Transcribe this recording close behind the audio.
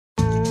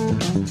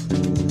Welcome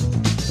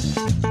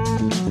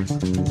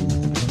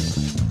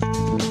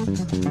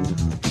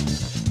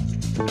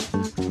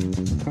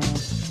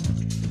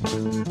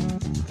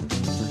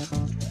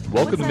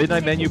to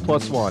Midnight Menu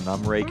Plus One.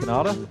 I'm Ray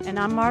Canada. And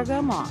I'm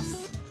Margot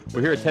Moss.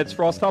 We're here at Ted's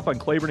Frost Top on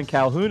Claiborne and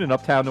Calhoun in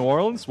Uptown New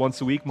Orleans. Once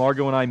a week,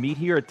 Margot and I meet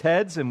here at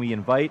Ted's, and we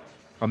invite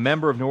a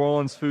member of New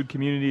Orleans food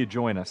community to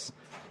join us.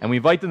 And we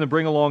invite them to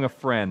bring along a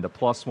friend, a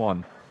plus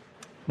one.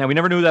 Now, we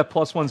never knew who that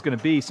plus one's going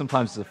to be.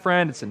 Sometimes it's a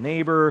friend, it's a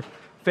neighbor,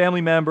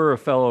 family member, a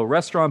fellow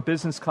restaurant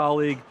business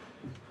colleague,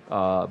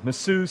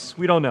 masseuse.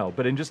 We don't know.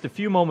 But in just a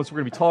few moments, we're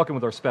going to be talking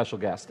with our special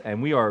guest.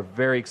 And we are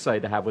very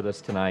excited to have with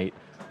us tonight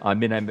on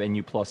Midnight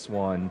Menu Plus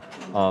One,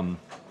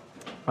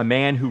 a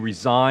man who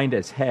resigned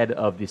as head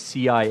of the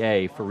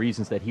CIA for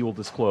reasons that he will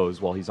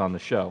disclose while he's on the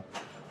show.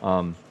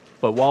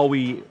 But while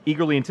we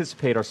eagerly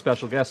anticipate our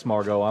special guest,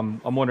 Margot, I'm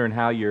wondering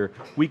how your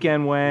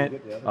weekend went,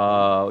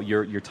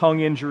 your tongue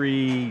injury,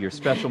 your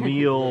special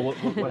meal.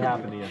 What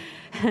happened to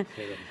you?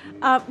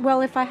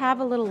 Well, if I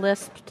have a little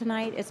lisp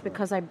tonight, it's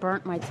because I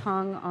burnt my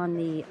tongue on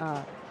the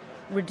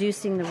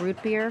reducing the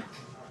root beer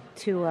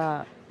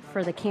to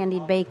for the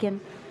candied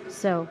bacon.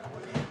 So.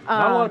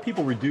 Not a lot of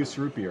people reduce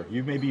root beer.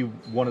 You may be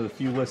one of the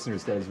few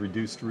listeners that has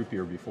reduced root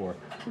beer before.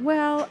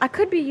 Well, I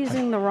could be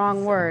using the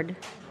wrong word.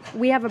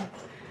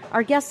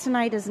 Our guest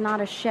tonight is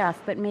not a chef,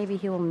 but maybe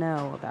he'll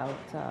know about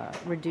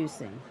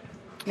reducing.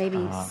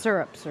 Maybe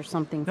syrups or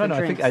something for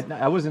drinks. I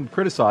think I wasn't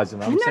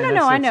criticizing. I'm saying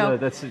I know.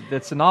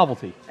 That's a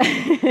novelty.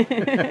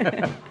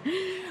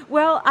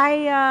 Well,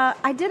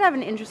 I did have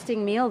an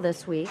interesting meal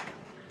this week.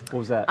 What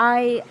was that?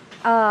 I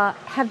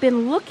have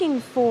been looking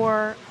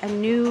for a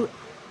new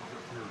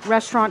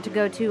restaurant to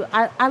go to.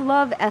 I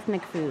love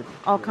ethnic food,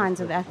 all kinds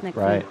of ethnic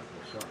food.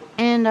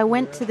 And I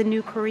went to the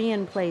new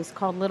Korean place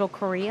called Little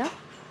Korea.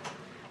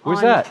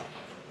 Where's that?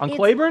 On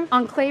Claiborne?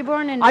 On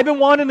Claiborne. And I've been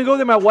wanting to go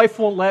there. My wife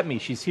won't let me.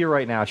 She's here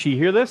right now. She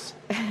hear this?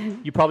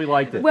 You probably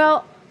liked it.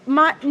 Well,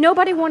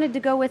 nobody wanted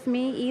to go with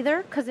me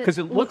either because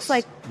it looks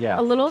like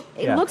a little.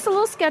 It looks a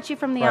little sketchy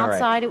from the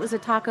outside. Right. It was a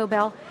Taco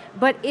Bell,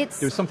 but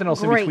there's something else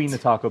great. In between the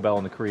Taco Bell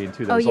and the Korean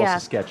too that was also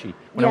sketchy.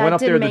 When I went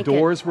up there, the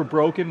doors were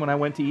broken when I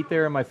went to eat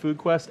there in my food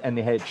quest, and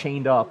they had it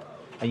chained up,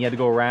 and you had to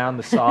go around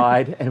the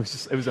side, and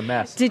it was a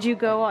mess. Did you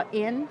go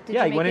in?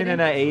 I went in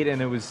and I ate,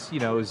 and it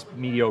was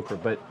mediocre.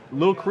 But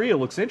Little Korea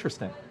looks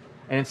interesting,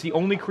 and it's the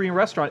only Korean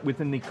restaurant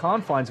within the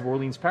confines of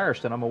Orleans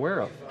Parish that I'm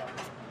aware of.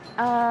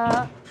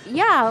 I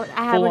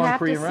would have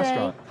Korean to say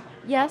restaurant.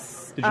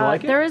 Yes. Did you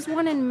like it? There is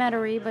one in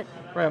Metairie, but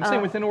right. I'm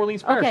saying within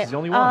Orleans Parish, it's the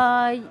only one.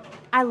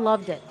 I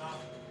loved it.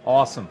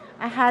 Awesome.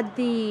 I had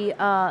the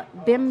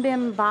bim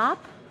bim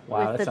bop.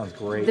 Wow, that sounds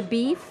great. The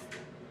beef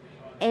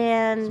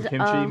and some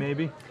kimchi,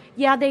 maybe.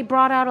 Yeah, they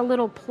brought out a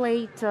little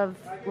plate of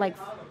like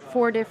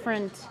 4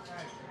 different.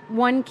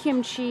 One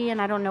kimchi,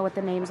 and I don't know what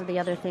the names of the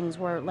other things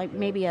were. Like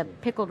maybe a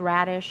pickled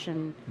radish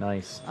and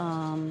nice.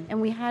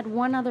 And we had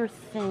one other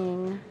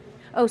thing.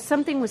 Oh,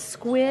 something with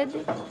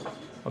squid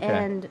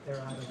and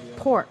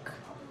pork.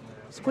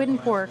 Squid and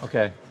pork.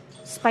 Okay.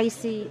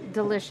 Spicy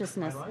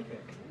deliciousness.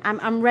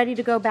 I'm ready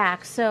to go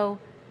back. So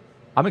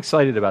I'm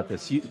excited about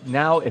this.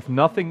 Now, if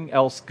nothing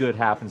else good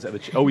happens,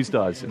 which always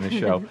does in this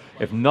show,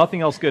 if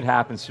nothing else good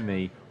happens to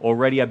me,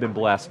 already I've been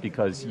blessed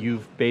because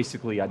you've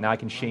basically, now I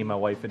can shame my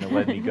wife into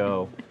letting me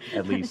go,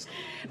 at least.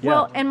 Yeah.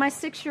 Well, and my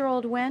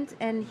 6-year-old went,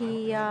 and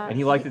he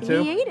liked it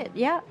too? He ate it,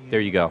 yeah. There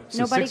you go.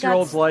 So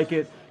 6-year-olds like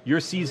it. Your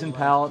seasoned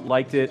palate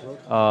liked it.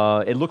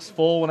 It looks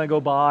full when I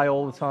go by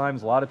all the time.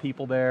 There's a lot of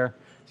people there.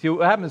 See,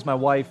 what happened is my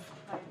wife,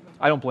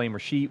 I don't blame her.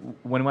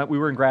 When we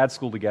were in grad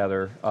school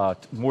together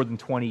more than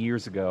 20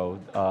 years ago,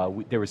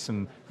 there was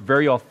some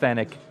very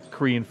authentic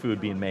Korean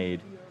food being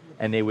made,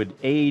 and they would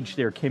age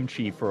their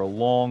kimchi for a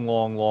long,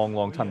 long, long,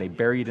 long time. They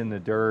bury it in the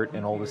dirt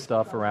and all this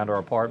stuff around our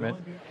apartment,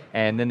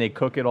 and then they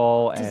cook it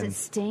all. Does it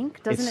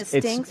stink? Doesn't it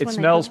stink? It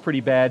smells pretty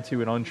bad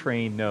to an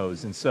untrained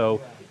nose, and so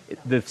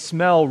the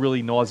smell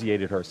really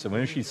nauseated her. So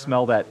when she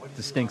smelled that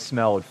distinct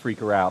smell, it'd freak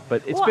her out.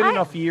 But it's been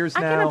enough years now.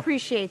 I can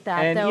appreciate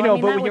that, and, though.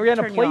 But when you're in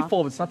a plate full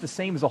of it, it's not the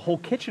same as a whole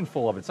kitchen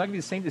full of it. It's not going to be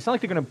the same. It's not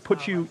like they're going to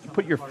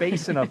put your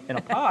face in a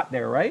pot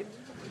there, right?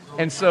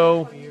 And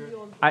so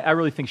I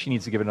really think she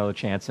needs to give it another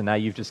chance. And now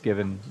you've just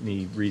given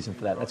me reason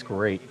for that. That's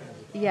great.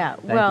 Yeah.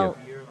 Thank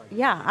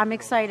you. I'm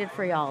excited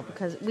for y'all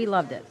because we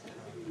loved it.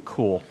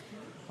 Cool.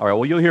 All right.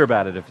 Well, you'll hear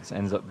about it if it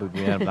ends up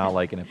we end up not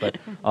liking it. But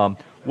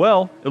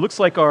it looks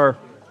like our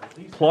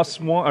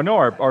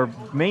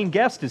main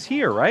guest is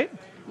here, right?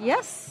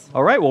 Yes.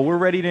 All right, well, we're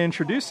ready to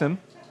introduce him.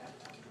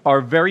 Our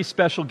very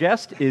special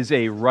guest is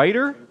a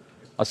writer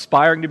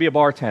aspiring to be a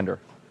bartender.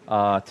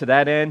 To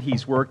that end,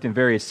 he's worked in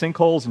various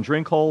sinkholes and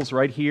drink holes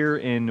right here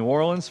in New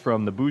Orleans,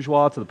 from the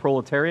bourgeois to the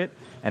proletariat,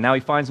 and now he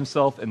finds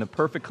himself in the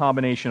perfect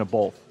combination of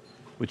both,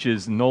 which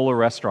is Nola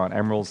Restaurant,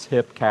 Emerald's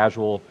hip,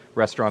 casual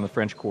restaurant in the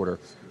French Quarter,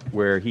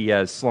 where he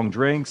has slung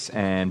drinks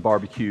and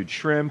barbecued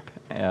shrimp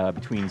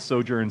between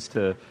sojourns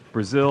to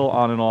Brazil,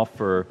 on and off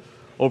for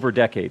over a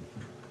decade.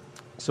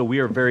 So we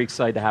are very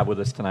excited to have with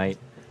us tonight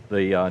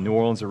the New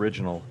Orleans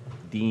original,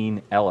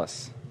 Dean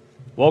Ellis.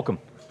 Welcome.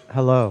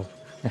 Hello.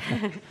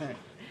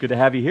 Good to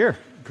have you here.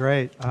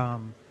 Great.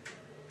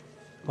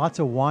 Lots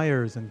of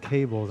wires and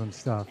cables and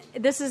stuff.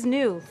 This is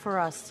new for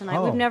us tonight.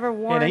 Oh. We've never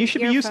worn Now you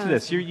should be used to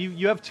earphones. this.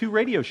 You have 2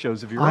 radio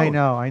shows of your I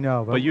own.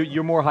 know. But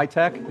you're more high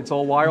tech. It's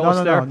all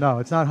wireless there. No.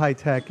 It's not high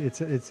tech. It's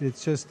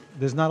just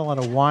there's not a lot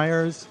of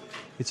wires.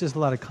 It's just a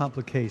lot of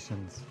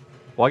complications.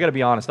 Well, I got to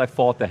be honest. I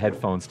fought the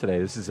headphones today.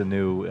 This is a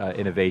new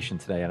innovation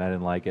today, and I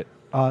didn't like it.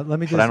 Let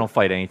me just. But I don't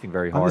fight anything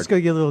very hard. I'm just going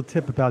to give you a little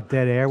tip about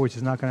dead air, which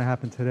is not going to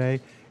happen today.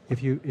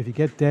 If you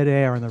get dead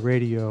air on the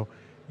radio,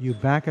 you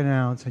back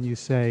announce and you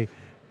say,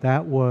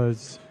 "That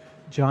was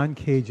John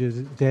Cage's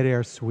Dead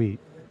Air Suite."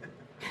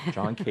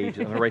 John Cage.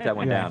 I'm going to write that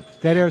one down.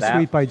 Dead Air That-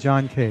 Suite by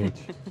John Cage.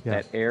 Yeah.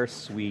 That Air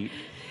Suite.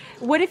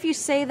 What if you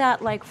say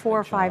that like 4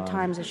 or 5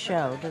 times a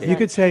show? You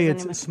could say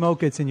it's smoke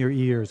gets in your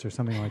ears or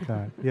something like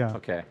that. Yeah.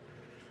 Okay.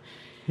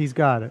 He's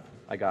got it.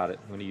 I got it.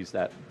 I'm going to use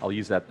that. I'll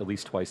use that at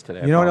least twice today.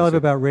 You know what I love promise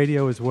about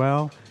radio as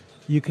well?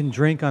 You can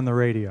drink on the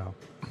radio.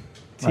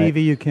 TV, Right.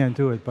 you can't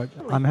do it, but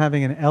I'm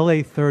having an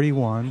LA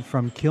 31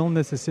 from Kill,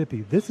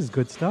 Mississippi. This is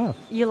good stuff.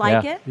 You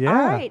like Yeah. it? Yeah, All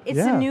right. It's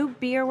yeah. a new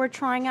beer we're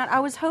trying out.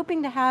 I was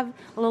hoping to have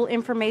a little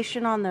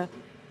information on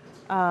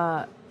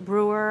the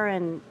brewer,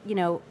 and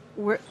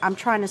I'm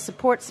trying to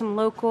support some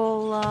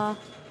local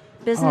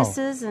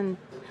businesses, and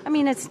I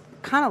mean it's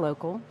kind of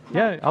local.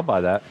 Yeah, I'll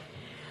buy that.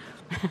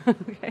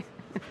 Okay.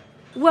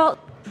 Well,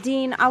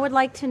 Dean, I would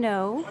like to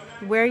know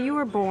where you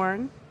were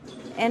born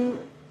and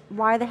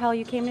why the hell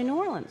you came to New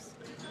Orleans.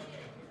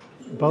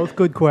 Both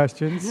good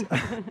questions.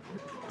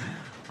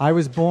 I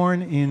was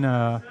born in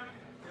there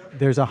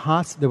was a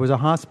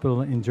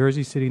hospital in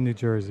Jersey City, New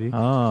Jersey.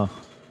 Oh.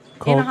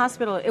 In a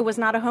hospital. It was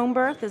not a home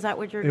birth? Is that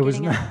what you're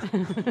getting at?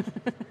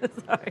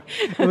 Sorry.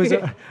 It was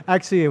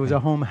actually it was a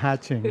home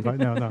hatching, but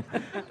no.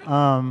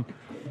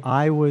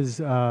 I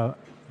was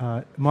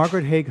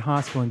Margaret Haig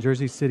Hospital in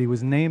Jersey City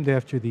was named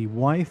after the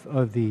wife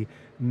of the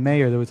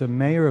mayor. There was a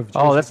mayor of Jersey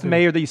Oh, that's the City.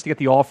 mayor that used to get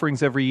the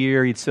offerings every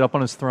year. He'd sit up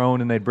on his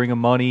throne and they'd bring him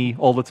money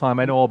all the time.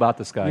 I know all about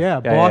this guy. Yeah,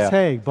 Boss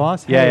Haig.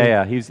 Boss Haig.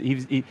 Yeah.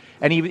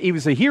 He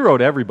was a hero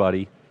to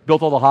everybody.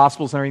 Built all the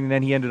hospitals and everything.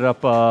 Then he ended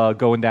up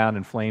going down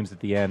in flames at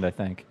the end, I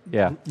think.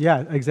 Yeah.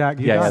 Yeah,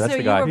 exactly. Yeah, You got that's it.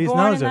 the So guy. you were He born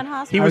knows in it. that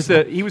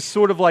hospital? He was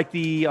sort of like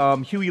the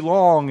Huey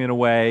Long in a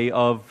way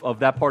of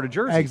that part of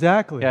Jersey.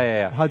 Exactly.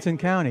 Yeah. Hudson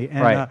County.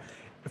 And Right.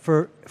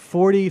 For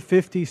 40,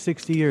 50,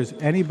 60 years,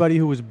 anybody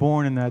who was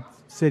born in that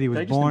city was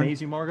Did I just born.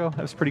 amaze you, Margot?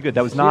 That was pretty good.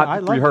 That was Yeah, I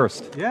not like it.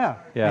 rehearsed. Yeah.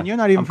 Yeah. And you're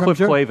not even I'm from Cliff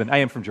Jersey. Clavin. I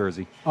am from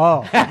Jersey.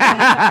 Oh,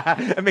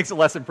 It makes it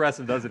less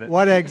impressive, doesn't it?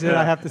 what exit,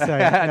 I have to say.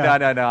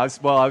 Yeah.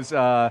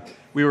 No.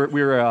 We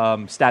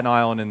were Staten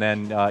Island and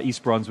then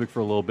East Brunswick for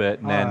a little bit,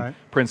 and then right.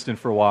 Princeton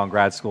for a while in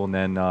grad school, and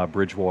then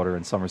Bridgewater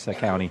in Somerset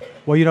County.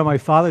 Well, my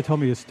father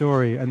told me a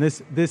story, and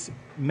this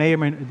may or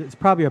may it's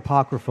probably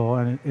apocryphal,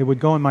 and it would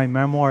go in my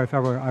memoir if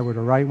ever I were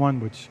to write one,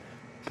 which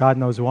God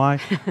knows why.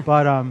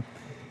 But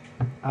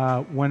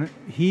when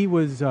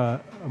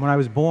I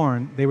was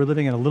born, they were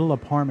living in a little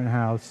apartment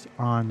house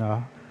on,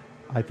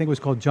 I think it was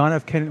called John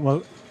F. Kennedy.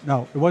 Well,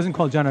 no, it wasn't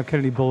called John F.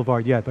 Kennedy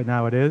Boulevard yet, but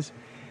now it is.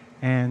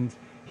 And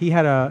he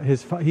had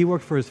he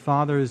worked for his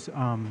father's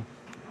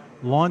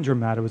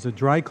laundromat. It was a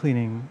dry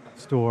cleaning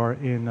store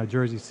in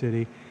Jersey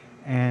City,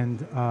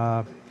 and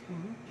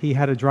he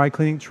had a dry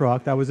cleaning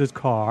truck. That was his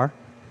car,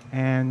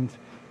 and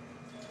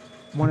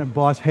one of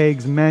Boss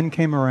Haig's men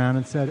came around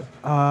and said,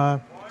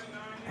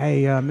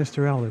 "Hey,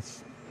 Mr.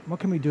 Ellis, what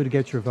can we do to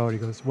get your vote?" He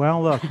goes,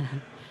 "Well, look,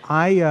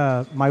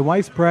 my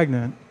wife's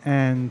pregnant,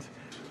 and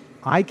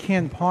I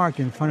can't park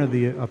in front of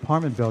the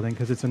apartment building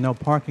because it's a no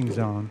parking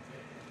zone,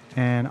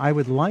 and I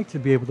would like to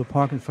be able to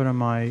park in front of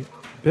my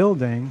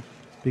building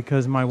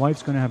because my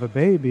wife's going to have a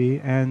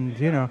baby." And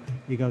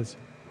he goes,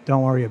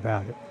 "Don't worry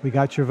about it. We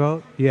got your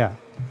vote." Yeah.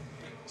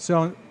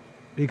 So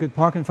he could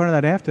park in front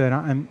of that after,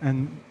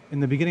 and in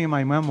the beginning of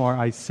my memoir,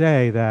 I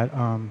say that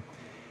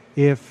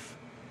if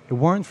it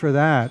weren't for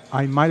that,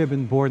 I might have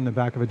been bored in the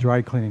back of a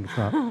dry cleaning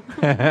truck.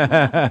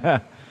 I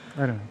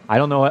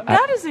don't know.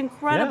 That is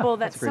incredible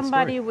that that's a great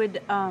somebody story.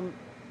 would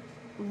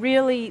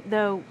really,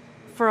 though,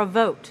 for a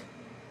vote.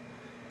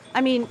 I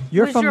mean,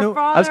 You're was from your New-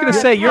 father... I was going to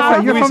say, you're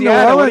from You're from New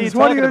Louisiana. What are you Orleans.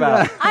 What are talking you-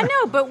 about? I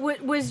know,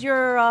 but was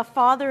your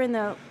father in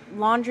the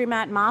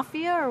laundromat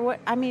mafia, or what?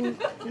 I mean,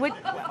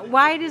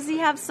 why does he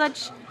have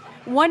such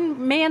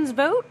one man's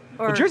vote?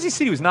 Or Well, Jersey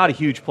City was not a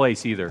huge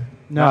place either.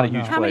 No, not a no.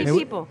 huge how many place.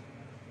 people?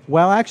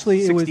 Well,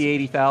 actually, it was 60,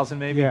 80,000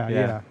 maybe?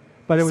 yeah.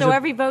 But it was So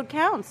every vote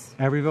counts.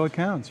 every vote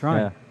counts, right?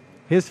 Yeah.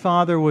 His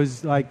father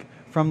was like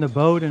from the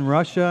boat in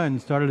Russia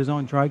and started his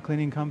own dry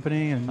cleaning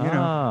company, and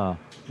Ah.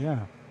 yeah.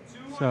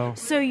 So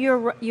So you're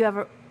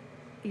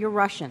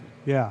Russian.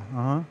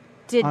 yeah,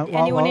 Did well,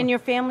 anyone well- in your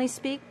family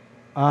speak?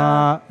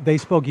 They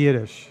spoke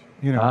Yiddish,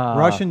 Ah.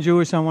 Russian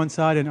Jewish on one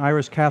side and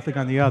Irish Catholic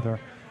on the other.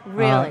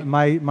 Really?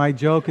 My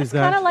joke is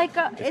Kind that. of like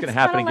It's going to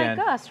happen kinda again.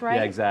 like us, right?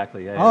 Yeah,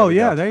 exactly. Yeah, Oh we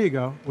yeah, go. there you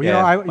go. Well,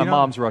 Yeah. you My know,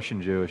 mom's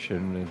Russian Jewish,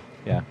 and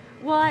yeah.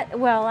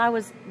 Well, I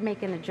was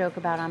making a joke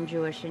about I'm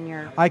Jewish and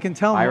you're I can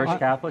tell. Irish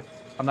Catholic?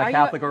 I'm not Are you-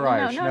 Catholic or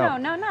Irish. No,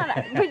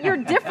 not. But you're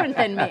different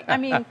than me. I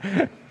mean,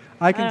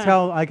 I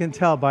can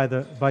tell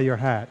by your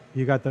hat.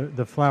 You got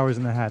the flowers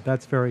in the hat.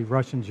 That's very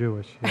Russian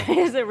Jewish. Yeah.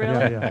 Is it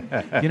really?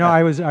 Yeah. You know,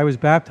 I was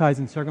baptized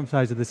and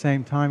circumcised at the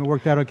same time. It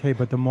worked out okay,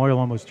 but the moil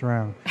almost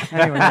drowned.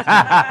 Anyway.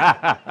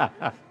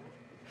 How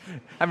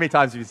many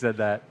times have you said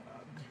that?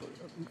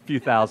 A few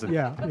thousand.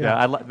 Yeah.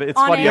 It's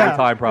On funny air? every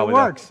time, probably. It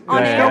works. Though.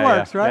 It still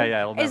works, right?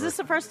 Yeah, it'll never. Is this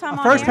the first time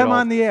on First air? time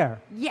on the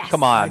air. Yes.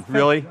 Come on,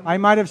 really? I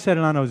might have said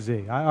it on OZ. All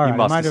right, You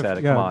must I have might said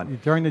it. Come on.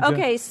 During the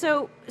Okay,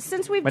 so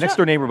since we've My next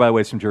door neighbor, by the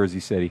way, is from Jersey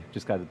City.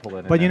 Just got to pull that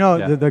in. But you there.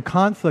 know, Yeah. the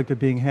conflict of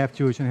being half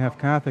Jewish and half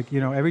Catholic, you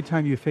know, every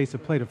time you face a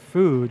plate of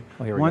food,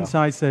 here we one go.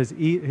 side says,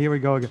 eat, here we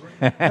go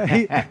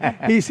again.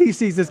 he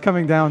sees this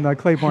coming down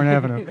Claiborne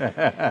Avenue.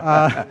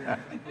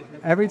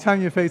 Every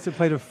time you face a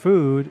plate of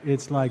food,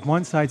 it's like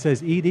one side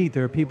says, eat, eat.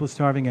 There are people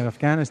starving in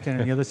Afghanistan,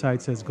 and the other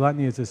side says,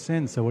 gluttony is a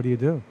sin, so what do you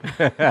do?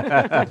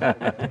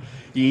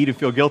 You eat and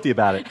feel guilty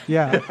about it.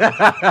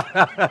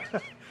 Yeah.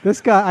 This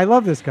guy, I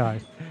love this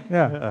guy.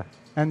 Yeah.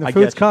 And the I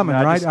food's get you. coming,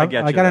 No, I right? just- I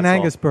get I you, got an that's all.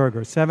 Angus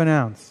burger, 7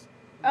 ounce.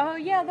 Oh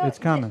yeah, It's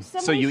coming.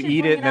 So you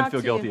eat it and then feel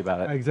guilty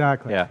about it.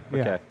 Exactly. Yeah. Yeah.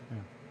 Okay.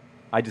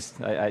 I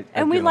just. I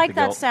And we give up like the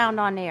that guilt. sound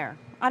on air.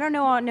 I don't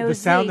know on OZ. The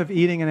sound of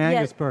eating an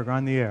Angus Yeah. burger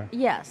on the air.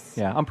 Yes.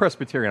 Yeah, I'm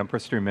Presbyterian. I'm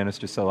Presbyterian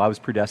minister, so I was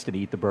predestined to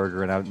eat the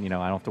burger, and I don't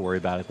have to worry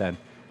about it then.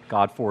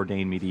 God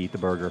foreordained me to eat the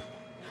burger.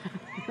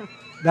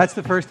 That's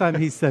the first time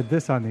he said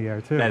this on the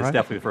air, too, That is right?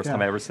 definitely the first Yeah.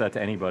 time I ever said that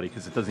to anybody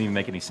because it doesn't even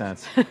make any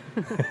sense.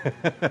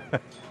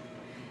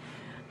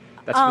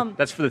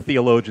 That's for the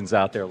theologians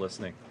out there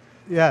listening.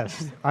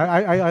 Yes.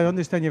 I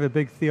understand you have a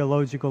big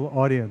theological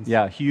audience.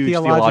 Yeah, huge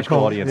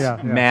theological audience. Yeah.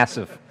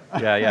 Massive.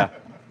 Yeah.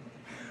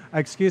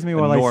 Excuse me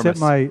while Enormous. I sip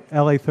my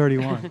LA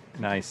 31.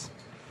 Nice.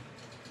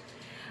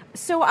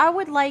 So I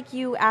would like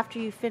you, after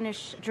you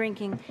finish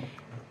drinking,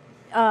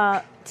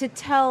 to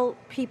tell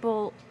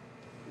people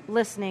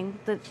listening,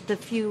 the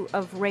few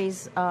of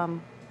Ray's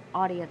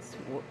audience.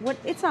 What?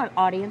 It's not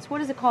audience. What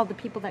is it called? The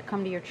people that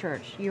come to your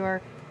church,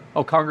 your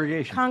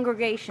Congregation.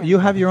 congregation. You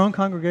have your own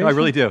congregation? No, I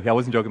really do. Yeah, I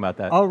wasn't joking about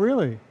that. Oh,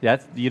 really? Yeah,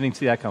 you didn't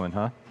see that coming,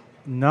 huh?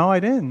 No, I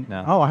didn't.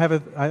 No. Oh, I have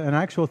an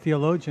actual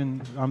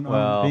theologian. I'm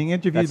Well, being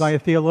interviewed that's- by a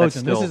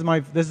theologian. that's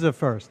This is a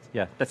first.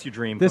 Yeah, that's your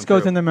dream. This come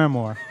goes true. in the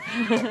memoir.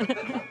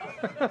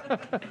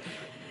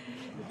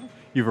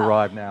 You've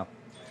arrived now.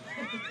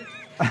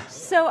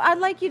 So I'd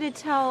like you to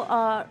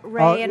tell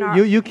Ray and our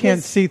you can't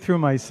his- see through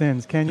my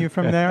sins, can you,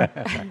 from there?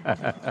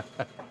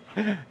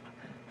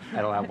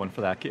 I don't have one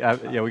for that.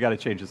 Yeah, we got to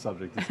change the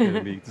subject. It's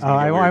gonna be,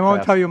 I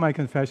won't tell you my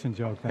confession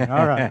joke then.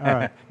 All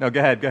right. No, go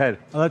ahead.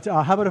 How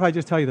about if I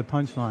just tell you the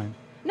punchline?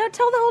 No,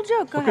 tell the whole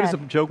joke. Go What good is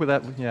ahead. a joke with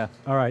that? Yeah.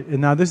 All right. And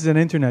now this is an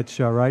internet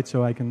show, right?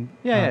 So I can.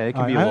 Yeah, it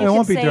can be a all right, little- It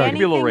won't be You can say dirty. It can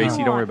be a little anything racy.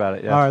 you Don't worry want. about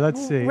it. Yeah. All right.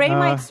 Let's see. Ray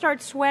might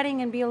start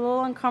sweating and be a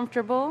little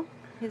uncomfortable.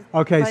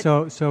 Okay,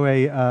 but- so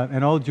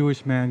an old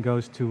Jewish man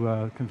goes to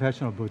a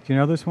confessional booth. Do you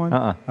know this one?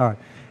 Uh-uh. All right.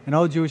 An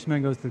old Jewish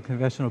man goes to the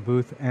confessional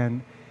booth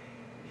and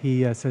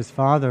he says,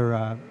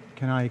 "Father,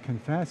 can I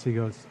confess?" He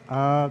goes,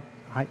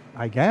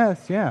 "I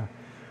guess, yeah."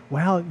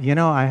 Well, you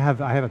know, I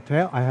have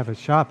a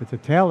shop. It's a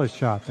tailor's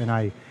shop,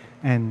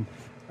 and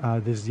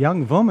this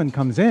young woman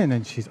comes in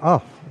and she's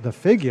the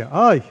figure,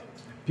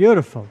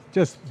 beautiful,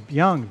 just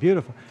young,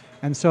 beautiful.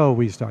 And so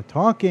we start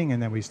talking,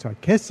 and then we start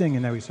kissing,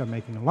 and then we start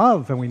making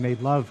love, and we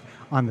made love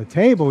on the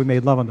table, we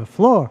made love on the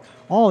floor,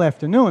 all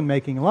afternoon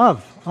making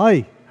love.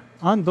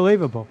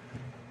 Unbelievable.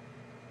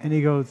 And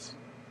he goes,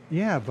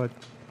 "Yeah, but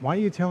why are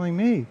you telling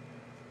me?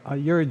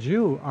 You're a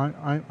Jew.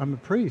 I'm a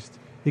priest."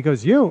 He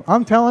goes,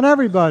 I'm telling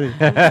everybody.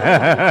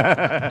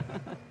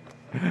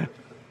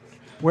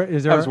 Where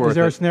is That was worth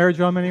there a it. snare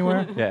drum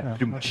anywhere? Yeah.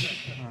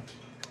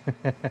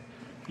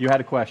 You had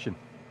a question.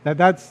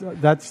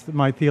 That's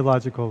my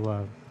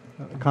theological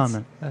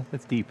comment.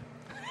 That's deep.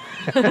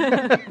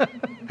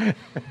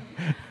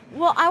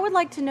 Well, I would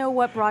like to know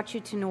what brought you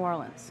to New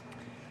Orleans.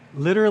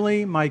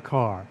 Literally, my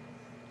car.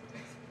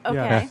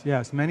 Okay.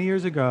 Yes. Many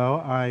years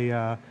ago,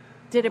 I.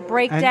 Did it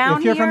break And down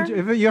if you're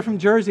here? if you're from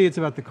Jersey, it's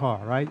about the car,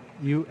 right?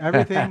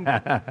 Everything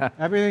happens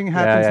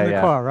Yeah, in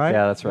the car, right?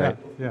 Yeah, that's right.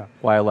 Yeah.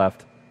 Why I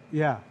left.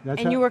 Yeah.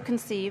 That's And you were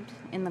conceived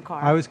in the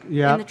car. I was-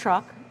 yeah. In the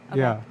truck. Okay.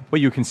 Yeah.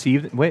 Wait, you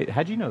conceived? Wait,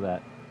 how'd you know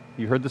that?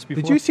 You heard this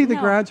before? Did you see The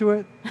No.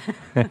 Graduate?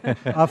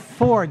 A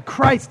Ford,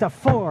 Christ, a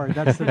Ford.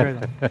 That's the great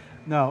one.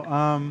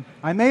 No,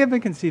 I may have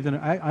been conceived in.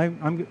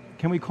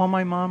 Can we call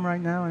my mom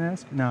right now and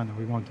ask? No,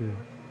 we won't do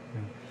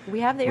that. We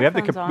have the We have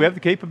earphones on. we have the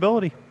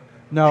capability.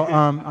 No,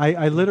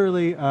 I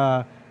literally.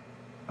 I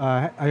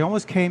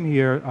almost came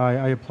here.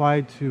 I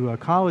applied to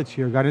college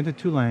here, got into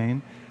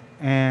Tulane,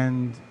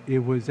 and it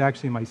was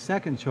actually my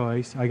second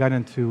choice. I got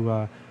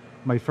into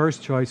my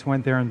first choice,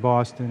 went there in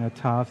Boston at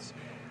Tufts.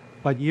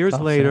 But years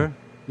later,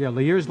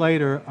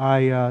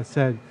 I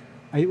said,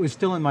 it was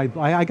still in my,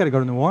 I got to go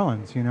to New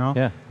Orleans, you know?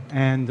 Yeah.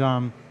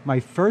 And my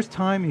first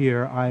time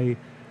here, I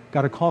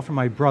got a call from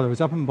my brother. It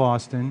was up in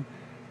Boston,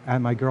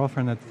 and my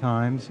girlfriend at the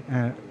times.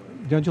 And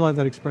don't you like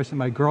that expression,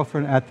 my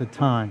girlfriend at the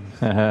times?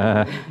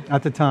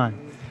 At the time.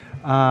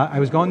 I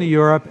was going to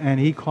Europe, and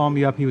he called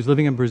me up. He was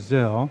living in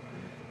Brazil.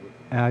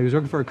 He was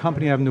working for a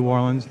company out of New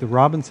Orleans, the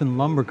Robinson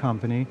Lumber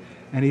Company,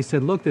 and he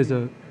said, look, there's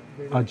a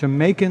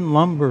Jamaican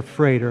lumber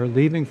freighter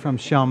leaving from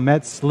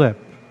Chalmette Slip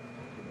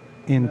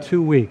in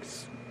 2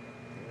 weeks.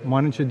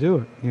 Why don't you do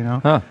it, you know?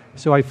 Huh.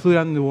 So I flew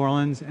down to New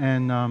Orleans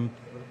and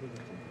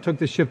took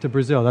the ship to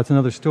Brazil. That's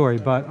another story.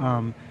 But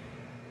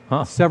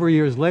several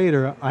years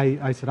later,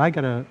 I said, I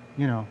got to,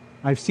 you know,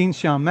 I've seen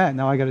Chalmette.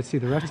 Now I got to see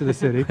the rest of the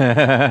city.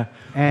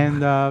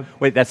 And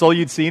wait, that's all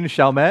you'd seen in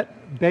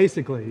Chalmette?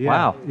 Basically, yeah.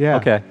 Wow. Yeah.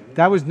 Okay.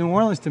 That was New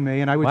Orleans to me,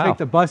 and I would Wow. take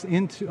the bus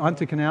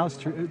onto Canal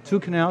Street to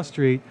Canal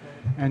Street,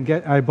 and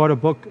I bought a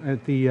book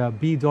at the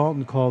B.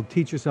 Dalton called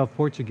 "Teach Yourself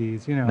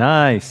Portuguese." You know.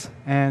 Nice.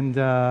 And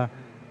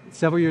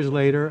several years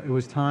later, it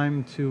was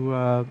time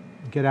to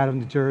get out of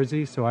New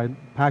Jersey, so I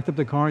packed up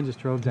the car and just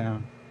drove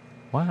down.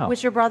 Wow.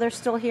 Was your brother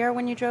still here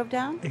when you drove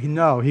down?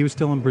 No, he was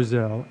still in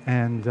Brazil,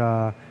 and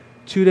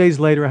 2 days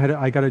later,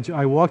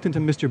 I walked into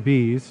Mr.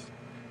 B's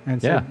and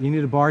said, Yeah. "You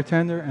need a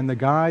bartender?" And the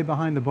guy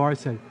behind the bar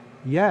said,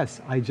 "Yes,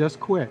 I just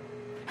quit.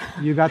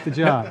 You got the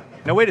job."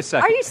 Now, wait a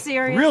second. Are you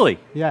serious? Really?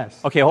 Yes.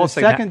 Okay, hold on a the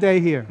second. second day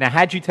here. Now,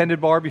 had you tended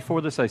bar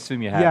before this? I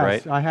assume you had, Yes,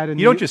 right? I had a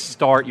You don't New- just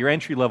start. Your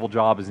entry-level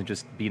job isn't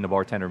just being the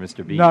bartender at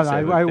Mr. B's. No, They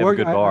have I a worked.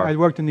 good bar. I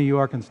worked in New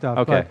York and stuff.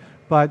 Okay.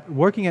 But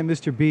working at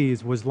Mr.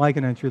 B's was like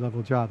an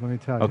entry-level job. Let me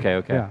tell you.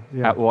 Okay. Yeah.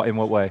 Yeah. Well, in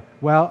what way?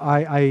 Well,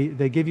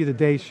 they give you the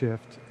day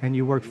shift, and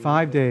you work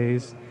 5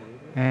 days,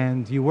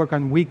 and you work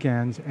on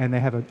weekends, and they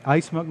have an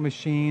ice mug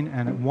machine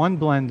and one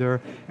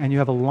blender, and you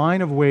have a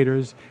line of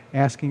waiters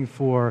asking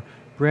for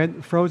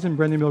frozen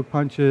brandy milk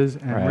punches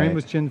and Right.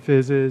 Rainbow Gin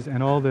fizzes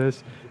and all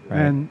this.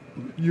 Right. And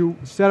you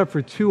set up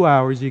for 2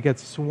 hours, you get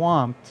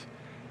swamped,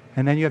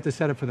 and then you have to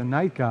set up for the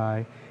night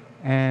guy.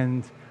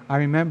 And I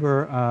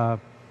remember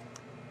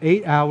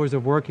 8 hours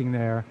of working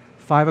there,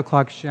 5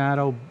 o'clock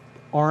shadow,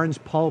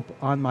 orange pulp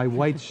on my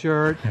white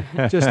shirt,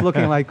 just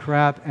looking like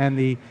crap. And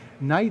the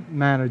night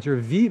manager,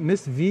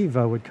 Miss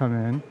Viva, would come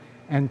in,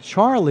 and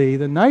Charlie,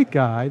 the night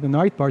guy, the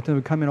night bartender,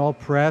 would come in all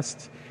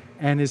pressed,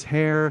 and his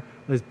hair,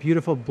 this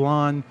beautiful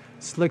blonde,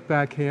 slick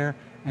back hair,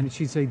 and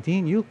she'd say,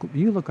 "Dean, you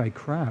look like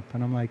crap."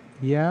 And I'm like,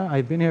 "Yeah,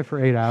 I've been here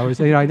for 8 hours.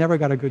 You know, I never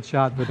got a good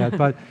shot with that."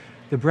 But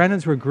the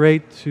Brennans were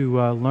great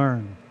to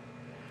learn.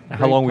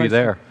 How long were you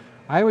there?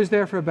 I was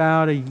there for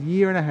about a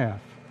year and a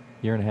half.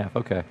 Year and a half.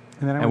 Okay.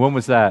 And then when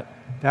was that?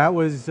 That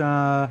was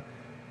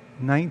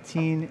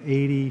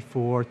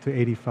 1984 to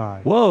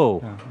 85.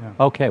 Whoa.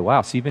 Yeah. Okay.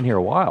 Wow. So you've been here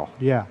a while.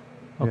 Yeah.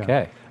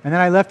 Okay. And then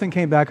I left and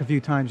came back a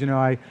few times. You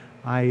know,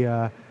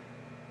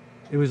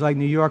 it was like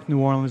New York, New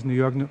Orleans, New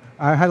York.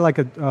 I had like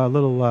a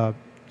little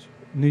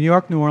New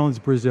York, New Orleans,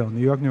 Brazil.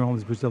 New York, New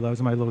Orleans, Brazil. That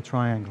was my little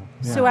triangle.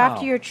 Yeah. So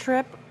after your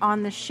trip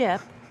on the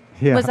ship,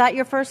 Yeah. was that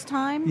your first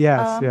time?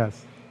 Yes,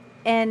 yes.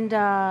 And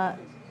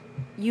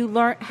you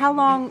learned, how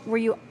long were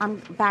you,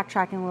 I'm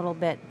backtracking a little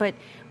bit, but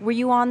were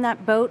you on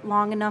that boat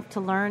long enough to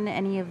learn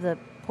any of the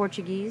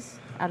Portuguese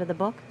out of the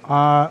book?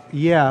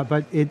 Yeah,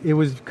 but it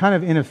was kind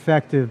of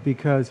ineffective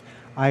because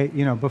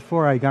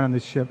before I got on the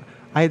ship,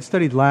 I had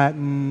studied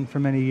Latin for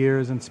many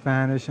years and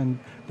Spanish, and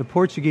the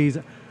Portuguese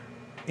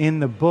in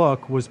the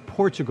book was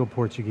Portugal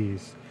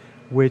Portuguese,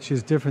 which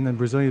is different than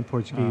Brazilian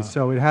Portuguese.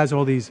 So it has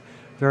all these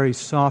very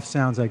soft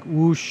sounds like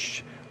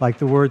oosh, like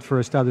the word for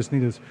Estados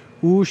Unidos,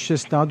 oosh,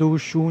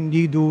 Estados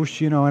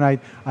Unidos, and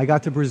I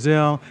got to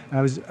Brazil, and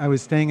I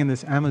was staying in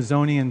this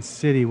Amazonian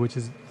city, which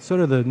is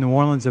sort of the New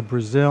Orleans of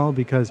Brazil,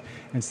 because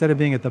instead of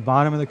being at the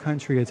bottom of the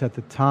country, it's at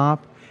the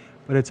top,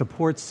 but it's a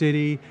port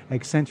city,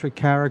 eccentric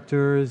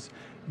characters,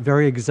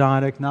 very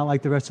exotic, not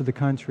like the rest of the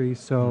country,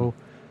 so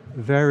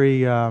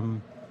very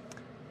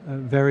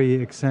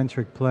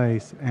eccentric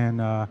place. And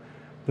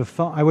the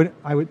phone,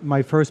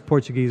 my first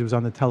Portuguese was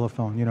on the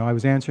telephone. I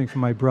was answering for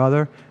my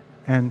brother,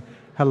 and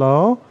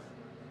hello,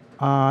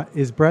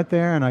 is Brett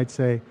there? And I'd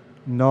say,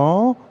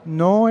 no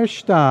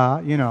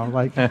está,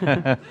 like,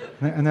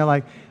 and they're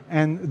like,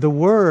 and the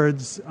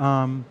words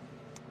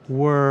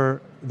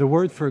were, the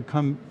word for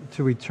come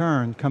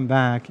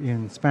back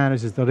in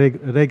Spanish is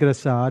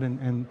regresar,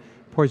 and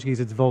Portuguese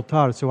it's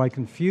voltar. So I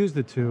confused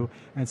the two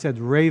and said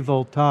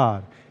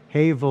revoltar,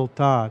 hey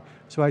voltar.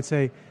 So I'd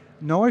say,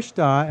 no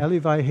está, ele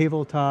vai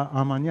revoltar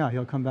amanhã.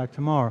 He'll come back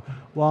tomorrow.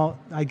 Well,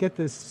 I get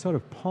this sort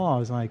of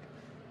pause, like,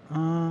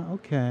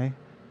 okay.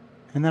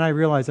 And then I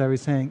realized I was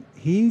saying,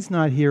 he's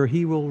not here,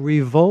 he will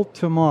revolt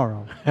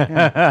tomorrow.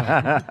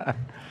 Yeah.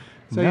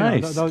 So,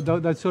 nice.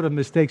 Those sort of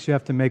mistakes you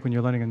have to make when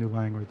you're learning a new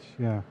language.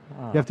 Yeah.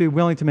 You have to be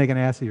willing to make an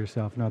ass of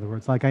yourself, in other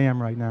words, like I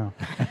am right now.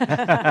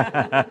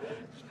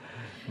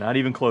 Not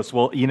even close.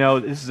 Well,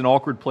 this is an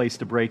awkward place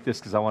to break this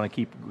because I want to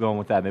keep going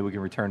with that. Maybe we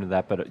can return to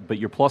that. But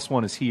your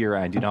 +1 is here,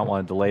 and I do not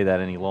want to delay that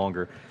any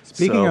longer.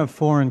 Speaking of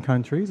foreign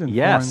countries and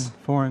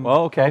foreign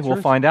well, okay, cultures.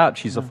 we'll find out.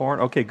 She's a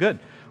foreign. Okay, good.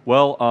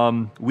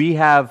 Well, we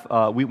have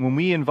when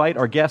we invite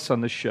our guests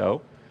on this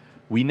show,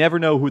 we never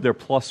know who their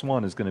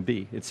 +1 is going to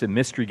be. It's a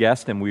mystery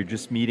guest, and we're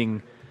just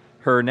meeting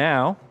her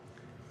now.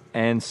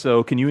 And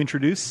so, can you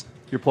introduce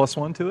your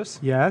 +1 to us?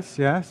 Yes.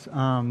 This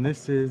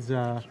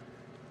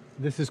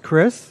is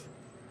Chris.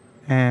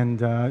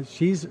 And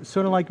she's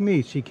sort of like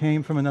me. She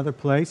came from another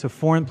place, a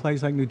foreign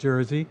place like New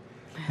Jersey,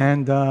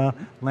 and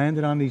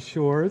landed on these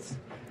shores.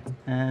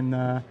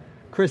 And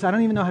Chris, I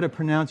don't even know how to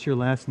pronounce your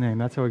last name.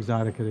 That's how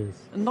exotic it is.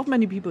 Not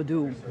many people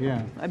do.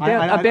 Yeah,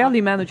 I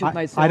barely manage it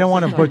myself. I don't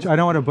want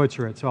to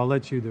butcher it, so I'll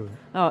let you do it.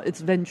 No,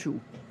 it's Venchu.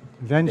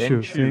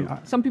 Venchu. See,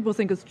 Some people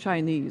think it's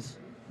Chinese.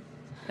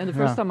 And the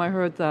first time I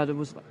heard that, it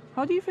was like,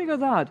 how do you figure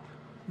that?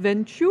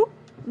 Venchu?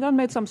 That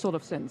made some sort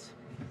of sense.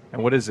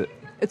 And what is it?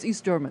 It's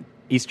East German.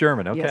 East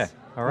German, okay. Yes.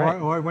 All right.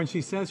 Or when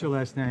she says her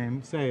last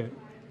name, say it.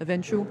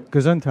 Venchu.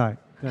 Gesundheit.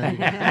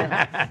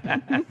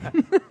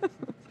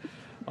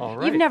 All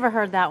right. You've never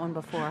heard that one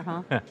before,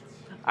 huh?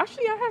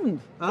 Actually, I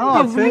haven't.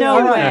 Oh,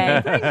 No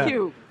way. Thank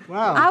you.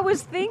 Wow. I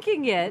was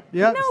thinking it.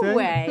 Yeah, no see?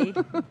 way.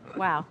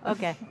 Wow.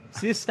 Okay.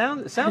 See, it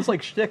sounds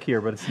like shtick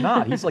here, but it's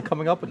not. He's like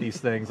coming up with these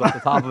things off the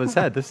top of his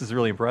head. This is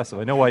really impressive.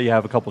 I know why you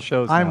have a couple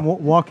shows I'm now.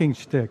 walking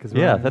shtick as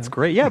well. Yeah, that's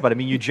great. Yeah, but I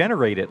mean, you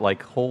generate it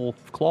like whole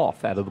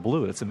cloth out of the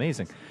blue. It's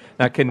amazing.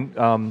 Now,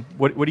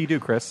 what do you do,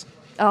 Chris?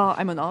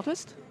 I'm an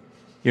artist.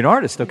 You're an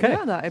artist, okay?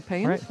 Yeah, I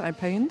paint. Right. I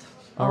paint.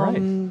 All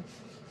right.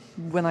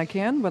 When I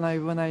can, when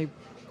I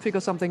figure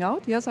something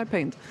out, yes, I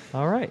paint.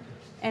 All right.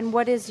 And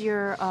what is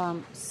your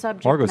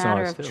subject Margot's an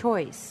matter artist, of too.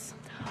 choice?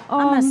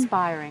 I'm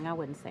aspiring. I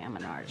wouldn't say I'm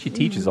an artist. She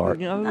teaches art.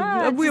 You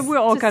know, It's we're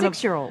all it's a kind of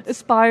six-year-old.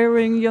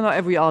 aspiring. You know,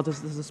 every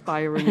artist is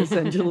aspiring,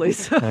 essentially.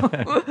 So.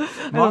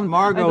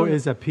 Margot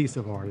is a piece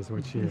of art, is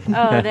what she is.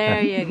 Oh,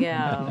 there you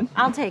go.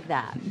 I'll take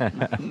that.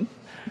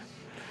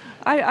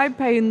 I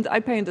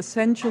paint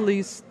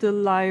essentially still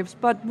lifes,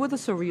 but with a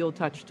surreal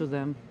touch to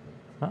them.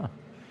 Huh.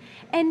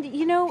 And,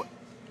 you know,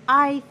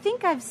 I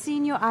think I've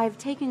seen you. I've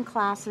taken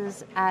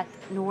classes at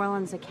New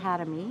Orleans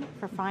Academy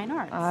for Fine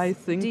Arts. I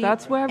think Do you-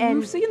 that's where and-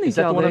 we've seen Is each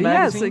that the one other. in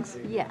Yes,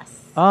 magazine?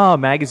 Yes. Oh,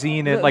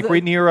 magazine, like The-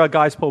 right near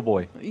Guy's Po'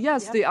 Boy.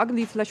 yes, the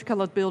ugly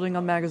flesh-colored building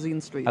on Magazine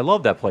Street. I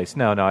love that place.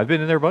 No, I've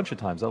been in there a bunch of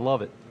times. I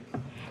love it.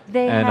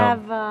 They And,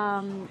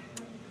 have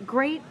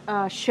great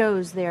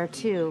shows there,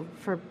 too,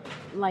 for,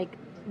 like,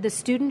 the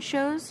student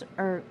shows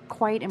are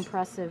quite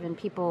impressive, and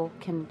people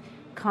can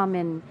come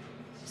and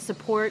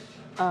support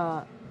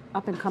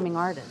up-and-coming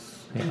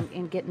artists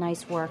and get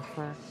nice work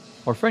for...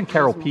 Our friend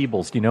Carol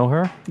Peebles, do you know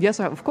her? Yes,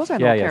 of course I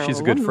know Yeah, Carol. she's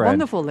a good friend.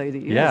 Wonderful lady.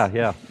 Yes.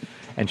 Yeah.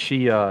 And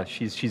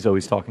she's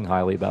always talking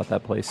highly about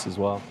that place as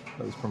well.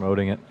 I was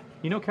promoting it.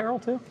 You know Carol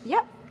too?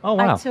 Yep. Oh,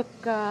 wow. I took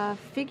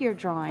figure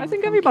drawing. I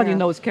think from everybody Carol.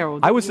 knows Carol.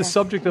 I was the Yes.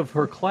 subject of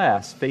her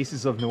class,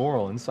 Faces of New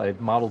Orleans. I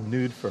modeled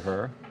nude for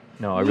her.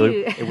 No,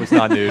 Nude. it was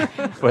not nude,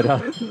 but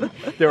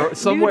there are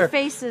somewhere. Nude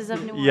faces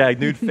of New Orleans. Yeah,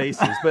 nude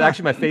faces. But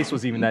actually, my face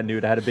wasn't even that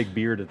nude. I had a big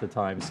beard at the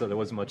time, so there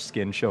wasn't much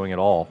skin showing at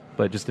all,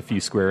 but just a few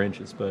square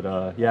inches. But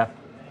yeah.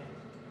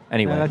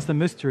 Anyway. Yeah, that's the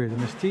mystery, the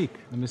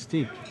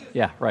mystique.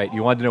 Yeah, right.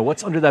 You wanted to know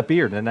what's under that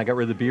beard, and then I got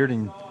rid of the beard,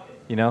 and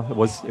you know, it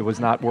was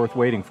not worth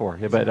waiting for.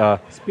 Yeah,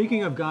 but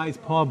Speaking of Guy's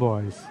Po'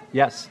 Boys,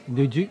 yes,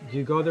 do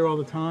you go there all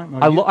the time?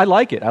 I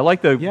like it. I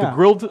like the Yeah.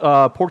 grilled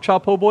pork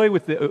chop po' boy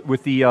with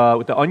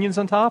the onions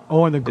on top.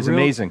 Oh, and the it's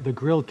grilled, amazing. The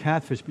grilled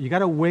catfish, but you got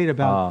to wait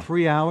about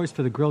 3 hours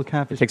for the grilled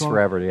catfish. It takes bowl.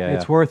 forever, yeah,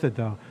 It's yeah. worth it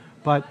though.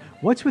 But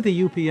what's with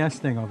the UPS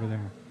thing over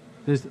there?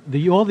 There's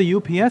all the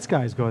UPS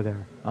guys go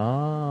there.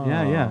 Oh,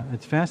 Yeah,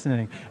 it's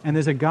fascinating. And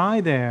there's a guy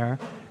there.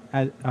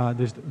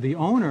 There's the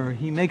owner.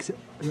 He makes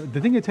the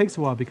thing. It takes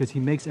a while because he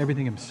makes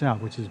everything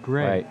himself, which is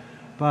great. Right.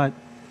 But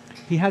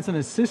he has an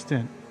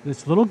assistant,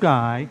 this little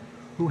guy,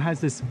 who has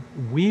this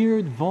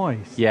weird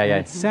voice. Yeah, And yeah.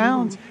 It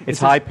sounds. It's this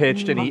high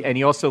pitched, and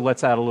he also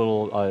lets out a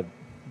little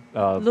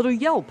Little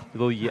yelp.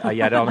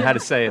 I don't know how to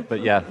say it,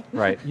 but yeah,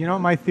 right. You know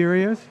what my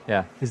theory is?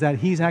 Yeah. Is that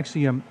he's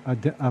actually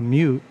a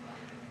mute,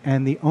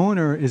 and the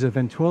owner is a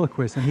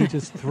ventriloquist, and he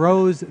just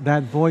throws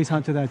that voice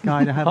onto that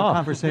guy to have a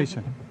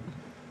conversation.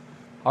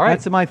 All right.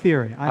 That's my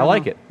theory. I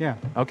like it. Yeah.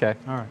 Okay.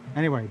 All right.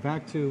 Anyway,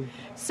 back to.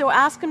 So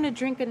ask him to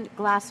drink a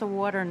glass of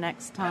water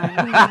next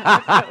time.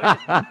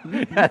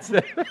 That's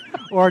it.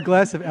 Or a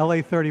glass of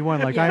LA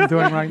 31 like I'm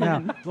doing right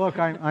now. Look,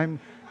 I'm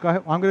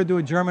going to do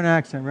a German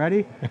accent.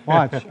 Ready?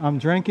 Watch. I'm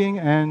drinking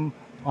and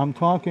I'm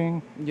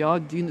talking. Yeah,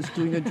 Dean is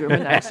doing a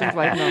German accent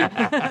right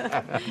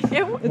now.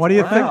 What do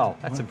you Wow,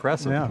 think? that's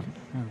impressive.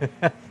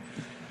 Yeah.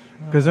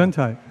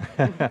 Gesundheit.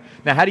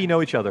 Now, how do you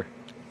know each other?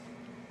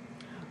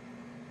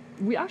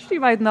 We actually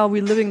right now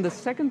we're living the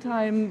second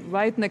time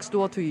right next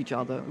door to each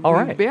other. All we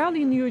right.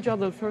 barely knew each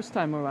other the first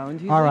time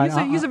around. All right,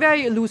 He's a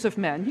very elusive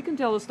man. He can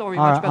tell a story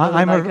All much right, better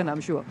I'm than a- I can,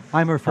 I'm sure.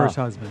 I'm her first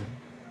husband.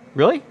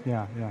 Really?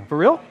 Yeah. For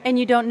real? And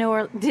you didn't know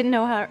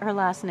her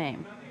last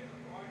name.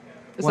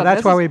 Is Well, that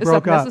that's why we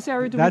broke Is that up.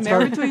 necessary to That's be why-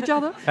 married to each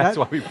other? That's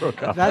why we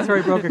broke up. That's where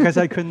I broke it because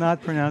I could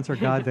not pronounce her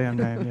goddamn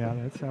name. Yeah,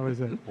 that was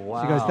it.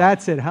 Wow. She goes,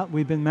 "That's it.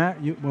 We've been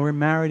married. We're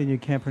married, and you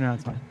can't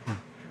pronounce it."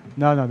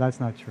 No, that's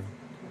not true.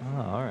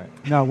 Oh, all right.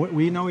 No,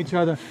 we know each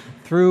other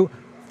through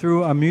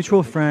a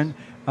mutual friend.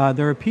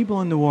 There are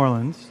people in New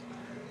Orleans,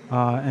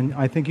 and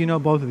I think you know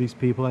both of these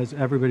people, as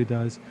everybody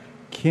does,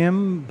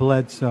 Kim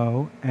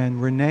Bledsoe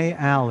and Renee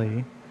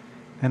Alley.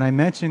 And I'm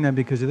mentioning them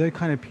because they're the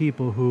kind of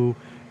people who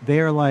they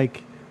are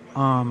like,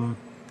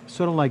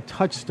 sort of like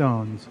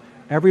touchstones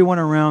everyone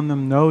around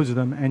them knows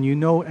them, and you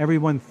know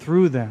everyone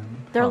through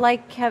them. They're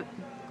like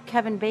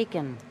Kevin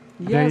Bacon.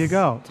 There you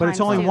go. But it's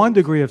Times only two. 1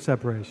 degree of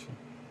separation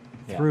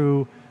Yeah.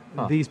 through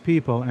these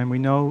people, and we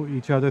know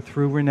each other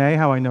through Renee,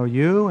 how I know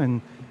you,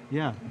 and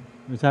yeah.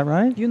 Is that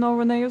right? You know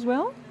Renee as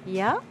well?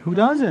 Yeah. Who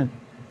doesn't?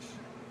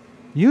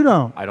 You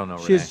don't. I don't know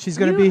Renee. She's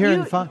going to be here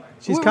in 5.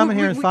 She's coming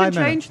here in 5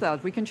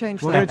 minutes. We can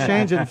change We're that. going to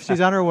change it.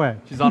 She's on her way.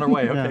 She's on her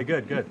way. Okay, Yeah.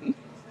 good.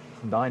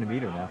 I'm dying to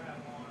meet her now.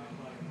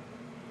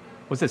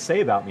 What's it say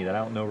about me that I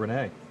don't know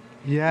Renee?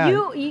 Yeah.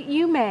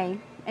 You may,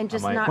 and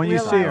just might. not when you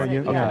realize see her, it. you,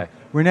 Okay. yeah.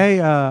 Renee.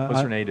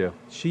 What's Renee do?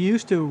 She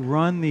used to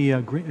run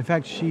the green. In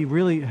fact, she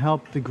really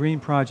helped the Green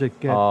Project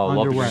get love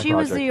the underway. Green She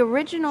was Project. the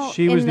original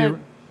She was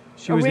in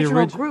she was the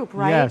original origi- group,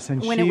 right? Yes,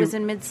 and when she, it was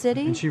in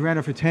Mid-City? And she ran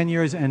it for 10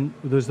 years, and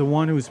was the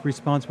one who was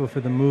responsible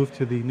for the move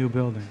to the new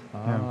building.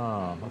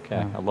 Oh, okay.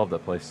 Yeah. I love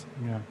that place.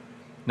 Yeah.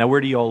 Now,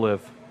 where do you all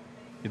live?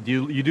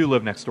 You do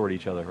live next door to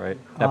each other, right?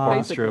 That part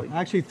is true. Basically.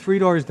 Actually, 3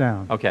 doors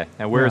down. Okay.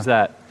 Now, where is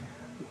Yeah.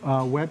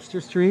 that?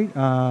 Webster Street.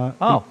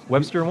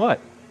 Webster and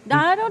what? No,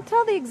 I don't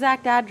tell the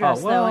exact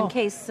address, Oh, well, though, in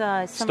case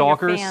some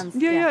stalkers? of your fans...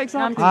 Yeah, No,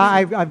 exactly.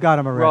 I'm teasing. I've got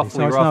them already, Roughly,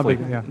 so it's roughly.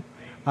 not big. Yeah.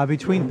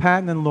 Between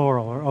Patton and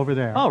Laurel, or over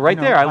there. Oh, right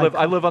You know, there.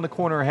 I live on the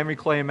corner of Henry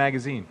Clay and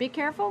Magazine. Be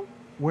careful.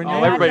 We're Oh,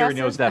 near- everybody addresses?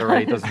 knows that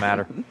already. It doesn't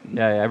matter.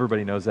 Yeah,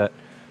 everybody knows that.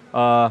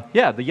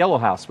 Yeah, the yellow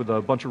house with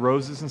a bunch of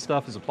roses and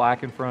stuff. There's a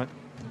plaque in front.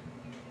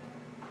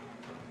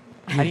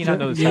 How do you not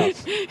know this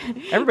house?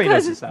 Everybody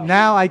knows this house.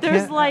 Now I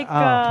There's can't. like,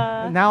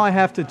 now I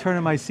have to turn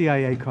in my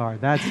CIA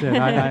card. That's it.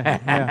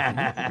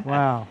 Yeah.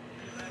 Wow.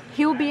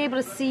 He'll be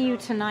able to see you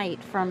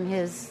tonight from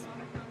his...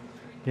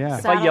 Yeah.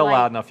 If I yell Satellite.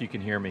 loud enough, you can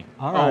hear me.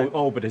 All right.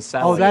 But his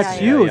Oh, satellite. that's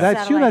Yeah, you. yeah. That's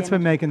you Satellite that's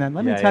been image. making that.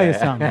 Let me Yeah, tell yeah, you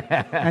something.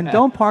 And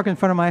don't park in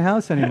front of my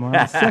house anymore.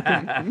 I'm sick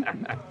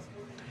of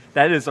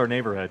That is our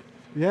neighborhood.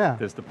 Yeah.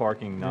 There's the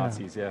parking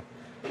Nazis. Yeah.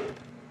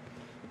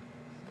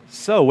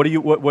 So,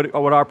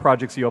 what are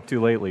projects you up to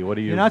lately? What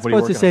are you? You're not what are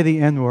you supposed to working say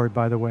on? the N word,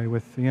 by the way,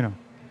 with,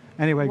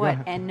 Anyway, go What,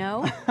 ahead. and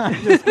no? I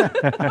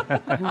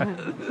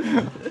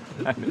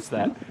missed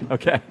that.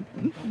 Okay.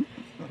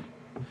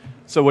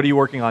 So, what are you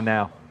working on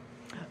now?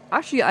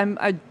 Actually,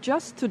 I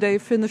just today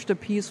finished a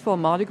piece for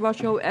Mardi Gras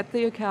show at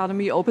the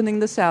Academy, opening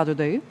this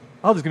Saturday.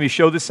 Oh, there's going to be a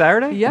show this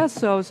Saturday? Yes,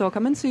 so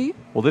come and see.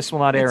 Well, this will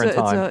not air in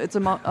time.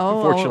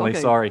 Unfortunately,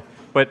 okay. sorry.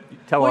 But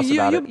tell us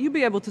about it. You'll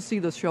be able to see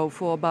the show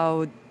for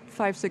about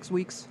 5-6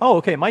 weeks. Oh,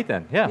 okay. Might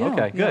then. Yeah. Yeah,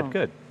 Okay. yeah.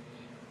 Good.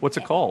 What's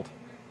it called?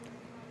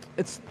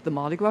 It's the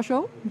Mardi Gras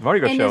show.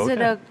 Mardi Gras And show. is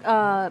it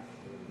okay.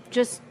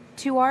 just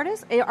 2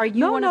 artists? Are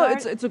you No, one no, of the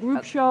it's artists? a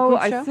group show. group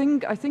I show?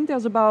 think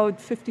there's about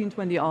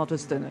 15-20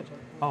 artists in it.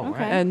 Oh,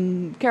 Okay. right.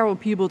 And Carol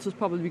Peebles is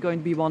probably going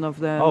to be one of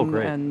them. Oh,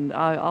 great. And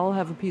I'll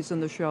have a piece in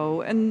the show.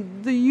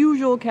 And the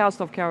usual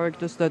cast of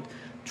characters that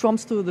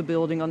trumps through the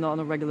building on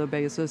a regular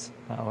basis.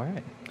 All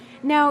right.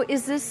 Now,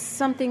 is this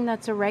something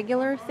that's a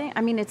regular thing?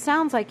 I mean, it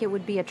sounds like it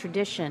would be a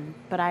tradition,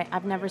 but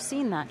I've never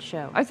seen that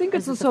show. I think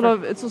Is it's it a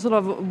the sort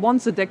of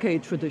once a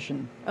decade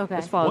tradition. Okay.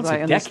 As far Once as I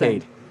a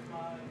understand. decade.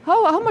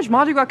 How much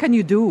Mardi Gras can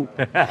you do?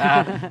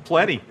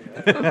 Plenty.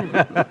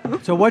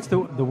 So what's the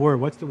word?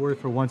 What's the word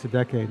for once a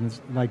decade?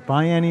 It's like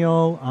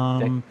biennial,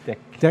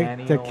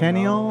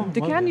 decennial?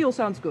 Decennial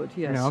sounds good,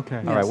 yes. Yeah, okay.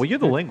 All right. Well, you're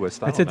the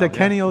linguist. It's a don't know.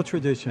 decennial Yeah.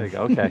 tradition. There you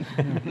go. Okay.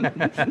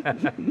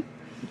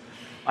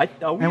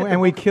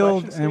 And we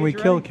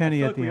killed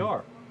Kenny I at feel the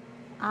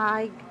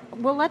like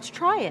end. Well, let's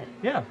try it.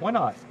 Yeah. Why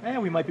not?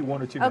 We might be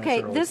 1 or 2 minutes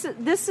Okay, early.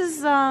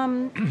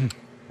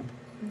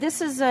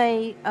 this is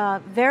a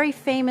very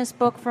famous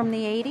book from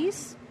the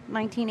 80s,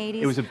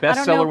 1980s. It was a I don't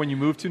know- bestseller when you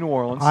moved to New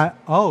Orleans.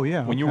 Oh,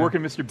 yeah. When you okay. were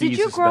working at Mr. Did B's,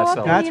 you it's a grow up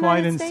bestseller. in That's the why I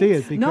United didn't see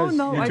it. States? Because,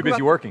 No, You're I too grew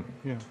busy up- working.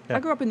 Yeah. I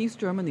grew up in East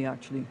Germany,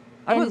 actually.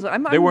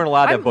 They weren't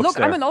allowed to have books Look,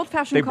 there. I'm an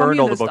old-fashioned They burned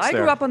all the communist. books I grew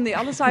there. up on the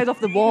other side of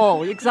the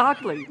wall.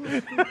 Exactly.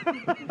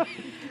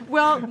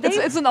 Well,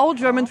 It's an old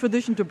German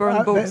tradition to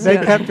burn books. They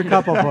yes. kept a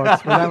couple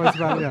books, but that was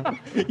about,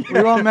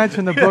 We won't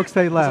mention the books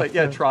they It's left.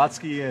 like,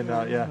 Trotsky and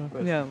Yeah. Go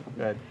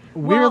ahead.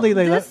 Weirdly,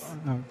 they this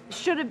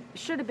left.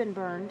 should have been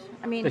burned.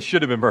 I mean, They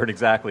should have been burned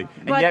exactly,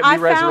 and but yet I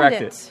we resurrect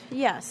found it.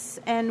 Yes,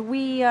 and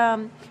we.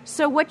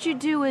 So what you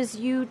do is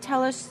you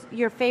tell us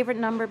your favorite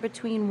number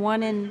between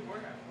 1 and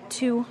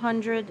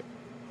 200.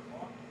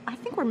 I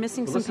think we're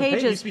missing Well, some listen, page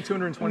pages. used to be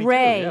 222,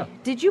 Ray, yeah.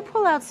 did you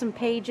pull out some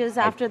pages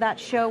after that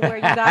show where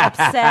you got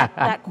upset?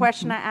 That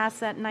question I asked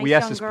that nice We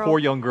asked young this girl. poor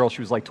young girl.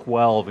 She was like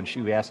 12, and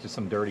she asked us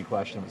some dirty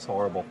question. It was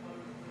horrible.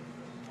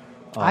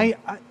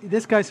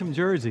 This guy's from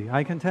Jersey.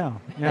 I can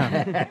tell.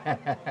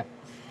 Yeah.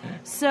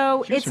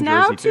 So She was it's from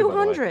now Jersey, too, by the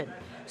way. 200.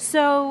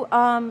 So,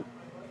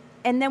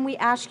 and then we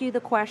ask you the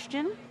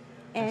question,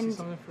 Can I and see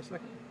something for a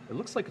second? It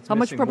looks like it's How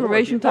much missing more.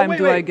 preparation Oh, time wait,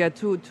 do wait. I get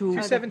to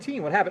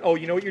 217. What happened? Oh,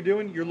 you know what you're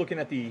doing? You're looking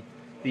at the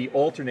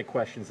alternate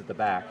questions at the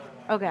back.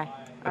 okay,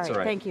 That's all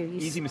right, thank you.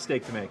 Easy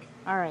mistake to make.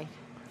 All right.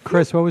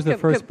 Chris, what was the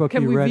first book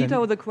can you we read?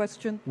 veto the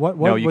question? What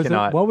No, you was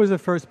cannot. what was the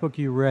first book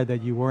you read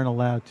that you weren't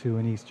allowed to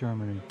in East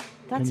Germany?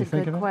 That's you a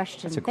think good of it?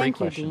 question. That's a great Thank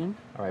question. you, Dean.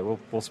 All right,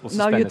 we'll suspend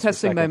Now you're this for a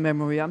testing my second.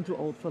 memory. I'm too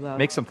old for that.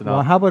 Make something Well,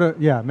 up. how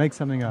about make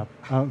something up.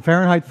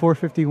 Fahrenheit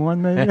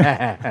 451,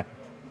 maybe.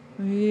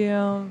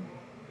 Yeah.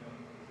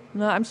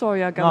 No, I'm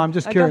sorry. I'm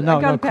just curious.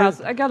 I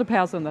got to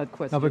pass on that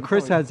question. No, but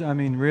Chris has,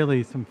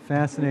 really some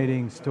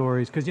fascinating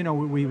stories. Because,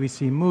 we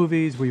see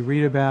movies, we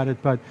read about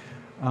it, but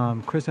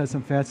Chris has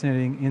some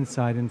fascinating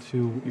insight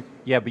into...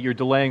 Yeah, but you're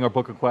delaying our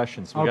book of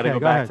questions. We got to go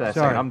back to that.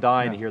 Sorry. I'm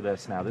dying to hear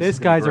this now. This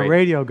guy's a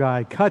radio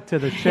guy. Cut to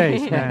the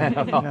chase,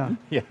 man.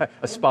 Yeah,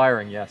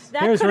 aspiring, yes.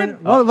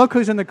 Look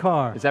who's in the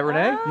car. Is that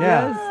Renee?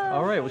 Yes.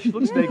 All right, well, she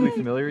looks vaguely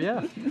familiar,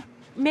 yeah.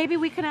 Maybe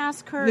we can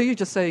ask her. No, you're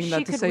just saying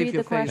that to save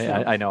your face.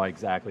 Yeah, I know,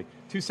 exactly.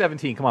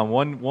 217, come on,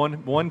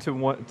 1 to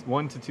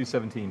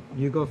 217.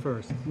 You go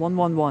first.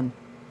 111.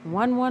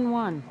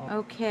 111.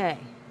 Okay.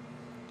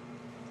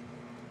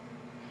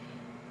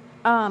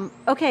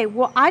 Okay,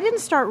 well, I didn't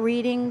start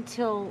reading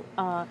till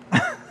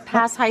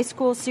past high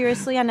school.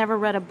 Seriously, I never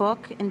read a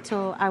book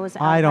until I was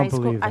out of high school. I don't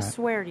believe that. I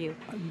swear to you.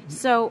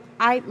 So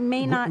I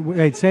may not...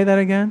 Wait, say that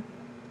again?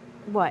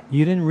 What?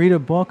 You didn't read a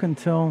book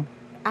until...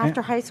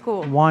 After high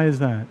school. Why is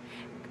that?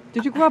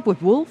 Did you grow up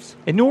with wolves?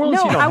 In New Orleans,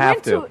 No, you don't I have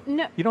went to.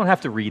 No. You don't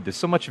have to read. There's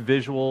so much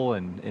visual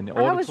and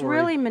auditory. I was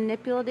really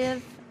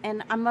manipulative,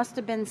 and I must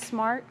have been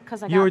smart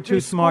because I got You were through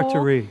too smart to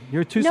school. read.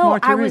 You're too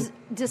smart to read. No, I was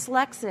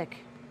dyslexic,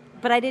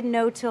 but I didn't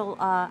know till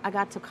I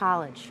got to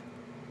college.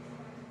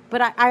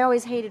 But I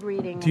always hated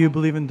reading. Do you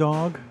believe in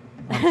dog?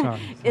 I'm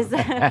sorry. Is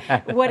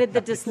that what did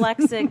the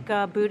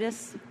dyslexic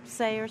Buddhists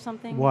say or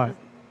something? What?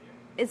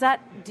 Is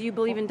that? Do you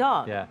believe in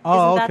dog? Yeah.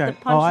 Oh, Isn't okay. that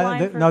the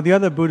punchline? No, the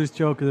other Buddhist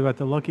joke is about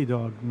the lucky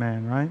dog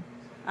man, right?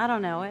 I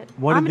don't know it.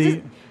 What did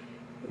the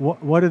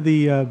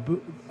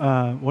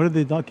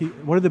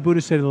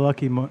Buddhists say to the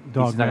lucky dog He's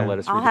not man? going to let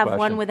us read I'll the have question.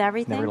 one with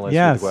everything? Never going to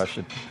let us read the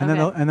question.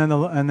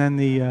 And then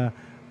the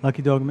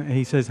lucky dog man,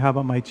 he says, "How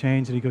about my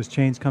change?" And he goes,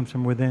 "Change comes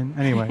from within."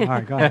 Anyway, all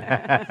right, go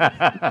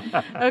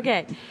ahead.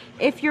 Okay.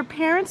 If your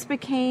parents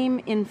became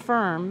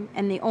infirm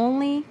and the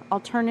only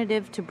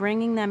alternative to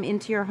bringing them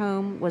into your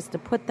home was to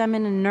put them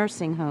in a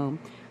nursing home,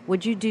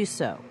 would you do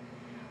so?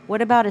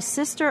 What about a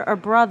sister or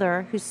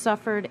brother who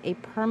suffered a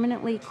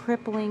permanently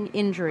crippling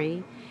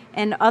injury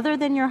and other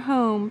than your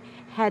home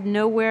had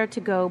nowhere to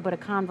go but a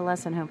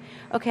convalescent home?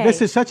 Okay.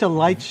 This is such a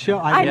light show.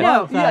 I know.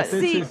 love that.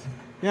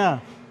 Yeah,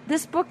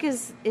 This book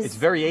is It's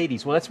very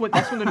 80s. Well, that's when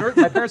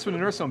my parents were in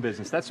the nurse home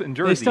business. That's in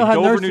Jersey, still had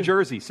Dover, nursing. New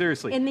Jersey.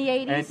 Seriously. in the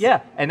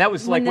 80s? And that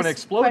was When like when it this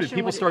exploded. question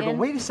People would started going,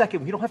 end? "Wait a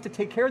second, we don't have to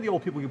take care of the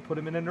old people. We can put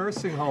them in a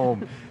nursing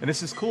home, and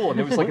this is cool." And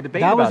there was like a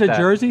debate that about was that.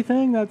 a Jersey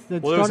thing. That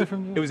Well, started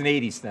from. it was an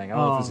 80s thing. I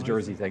don't know if it was a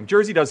Jersey thing.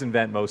 Jersey does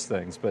invent most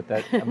things, but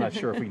I'm not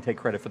sure if we can take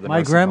credit for the My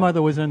nursing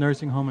grandmother was in a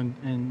nursing home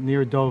in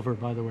near Dover,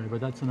 by the way,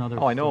 but that's another.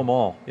 home. Oh, I know story. them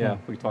all. Yeah,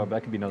 we talk.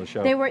 That could be another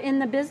show. They were in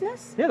the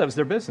business? Yeah, that was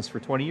their business for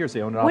 20 years.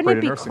 They owned and Wouldn't operated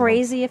it be a nursing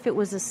crazy if it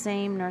was the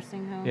same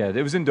nursing home? home. Yeah,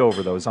 it was in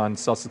Dover, though. It was on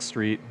Sussex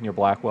Street near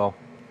Blackwell.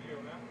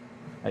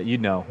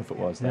 You'd know if it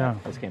was that. Yeah.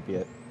 This can't be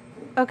it.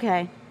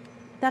 Okay.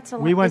 That's a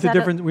lot. We went Is to that a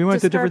different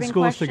disturbing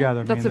schools question?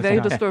 together. That's me a and very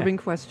this guy. disturbing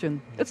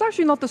question. It's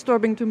actually not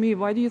disturbing to me.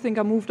 Why do you think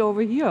I moved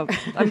over here?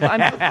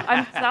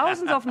 I'm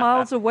thousands of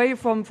miles away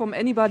from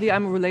anybody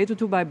I'm related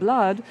to by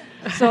blood,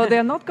 so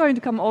they're not going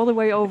to come all the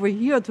way over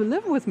here to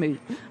live with me.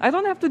 I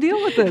don't have to deal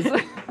with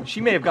this.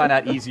 She may have gotten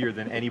out easier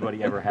than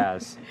anybody ever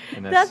has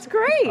in this. That's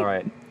great. All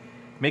right.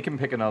 Make him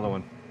pick another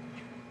one.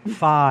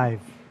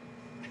 5.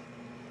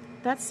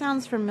 That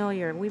sounds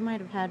familiar. We might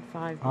have had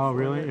 5 Oh, before.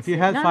 really? Let's If you see.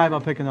 had No, 5, no.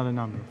 I'll pick another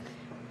number.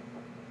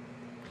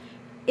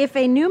 If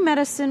a new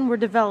medicine were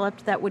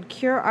developed that would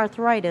cure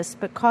arthritis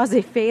but cause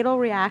a fatal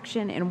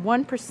reaction in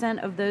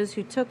 1% of those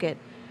who took it,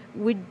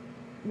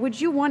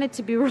 would you want it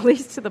to be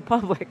released to the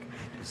public?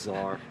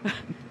 Bizarre.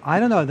 I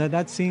don't know.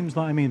 That seems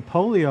like. I mean,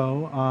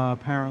 polio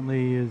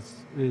apparently is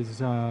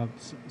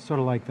sort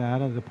of like that.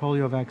 The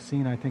polio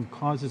vaccine, I think,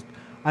 causes.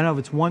 I don't know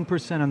if it's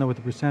 1%. I don't know what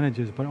the percentage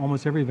is, but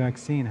almost every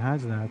vaccine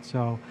has that.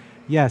 So,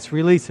 yes,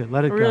 release it.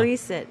 Let it go.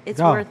 Release it. It's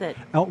Go. worth it.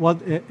 Well,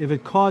 if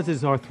it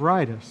causes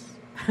arthritis,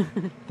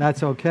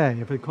 that's okay.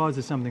 If it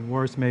causes something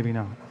worse, maybe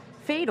not.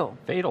 Fatal.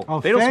 Fatal. Oh,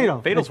 Fatal's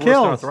fatal. Fatal's It worse than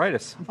kills.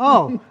 arthritis.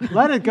 Oh,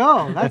 let it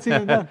go. That's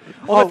even better.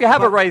 Well, if you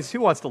have arthritis, who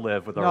wants to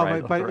live with No,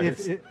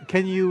 arthritis? but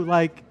can you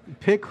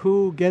pick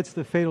who gets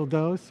the fatal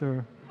dose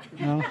or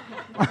no?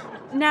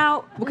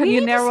 Now, Well, can we you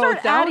need narrow to start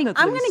it down adding. at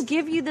I'm going to least?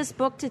 give you this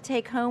book to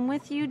take home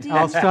with you, Dean.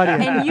 I'll study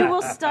it. And you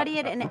will study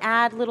it and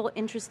add little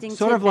interesting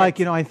Sort of like,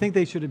 tidbits. I think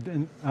they should have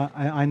been.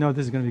 I know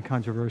this is going to be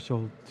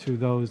controversial to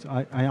those.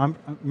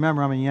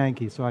 Remember, I'm a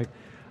Yankee, so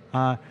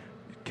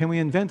can we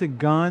invent a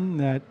gun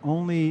that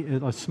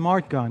a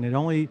smart gun? It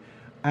only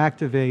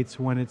activates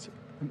when it's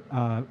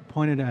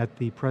pointed at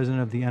the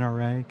president of the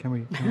NRA. Can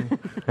we?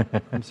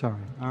 I'm sorry.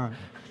 All right.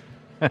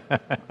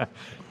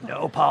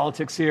 No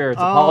politics here. It's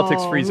a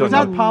politics-free zone. was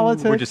that No,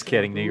 politics? We're just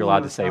kidding. You're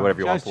allowed to say whatever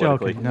you want Just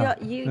politically. joking. No,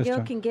 you that's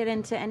true. can get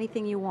into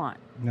anything you want.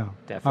 No,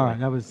 Definitely. All right,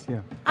 that was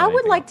I would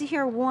anything like else. to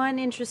hear one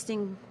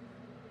interesting.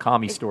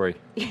 Commie story.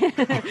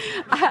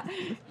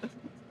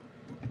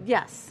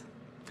 Yes.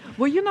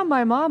 Well,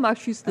 my mom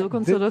actually still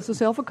considers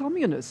herself a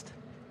communist.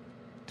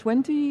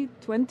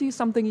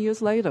 20-something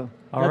years later.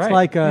 All That's right.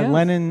 like Yes.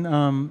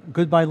 Lenin,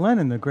 Goodbye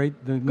Lenin, the Goodbye,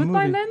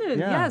 movie. Lenin.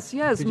 Yeah. Yes.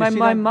 Did you My see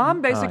that? mom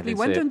I basically didn't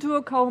went see it. into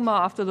a coma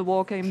after the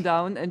war came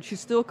down, and she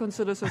still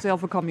considers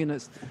herself a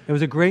communist. It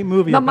was a great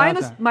movie Now, about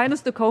that.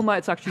 minus the coma,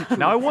 it's actually true.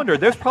 Now I wonder.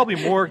 There's probably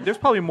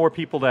more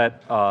people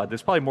that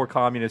there's probably more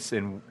communists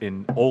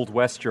in old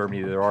West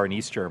Germany than there are in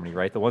East Germany,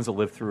 right? The ones that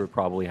lived through it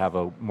probably have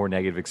a more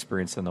negative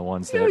experience than the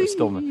ones that are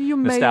still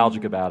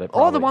nostalgic about it.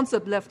 Or the probably. ones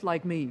that left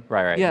like me.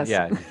 Right. Yes.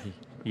 Yeah.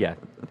 Yeah.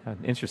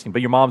 Interesting.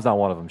 But your mom's not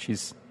one of them.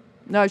 She's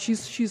No,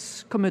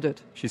 she's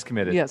committed.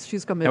 committed. Yes,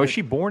 she's committed. Now, was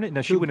she born it?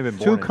 No, she wouldn't have been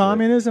To born into it.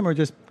 communism or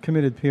just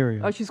committed,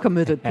 period? Oh, she's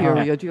committed.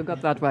 Period. You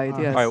got that right.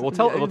 Yes. All right, well,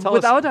 tell us-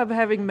 Without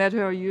having met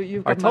her, you've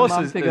All got right, tell my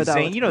mom us, figured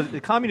Zane, out. you know,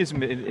 the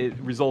communism it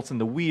results in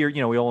the weird,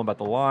 you know, we all know about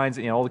the lines,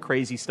 you know, all the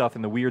crazy stuff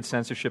and the weird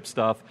censorship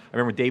stuff. I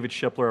remember David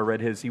Shipler, I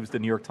read he was the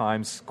New York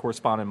Times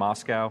correspondent in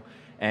Moscow,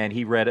 and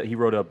he wrote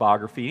a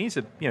biography,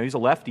 and he's a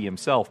lefty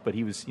himself, but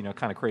he was, you know,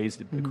 kind of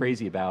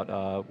crazy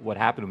about what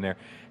happened to him there.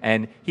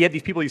 And he had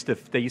these people used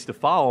to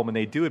follow him, and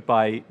they do it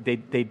by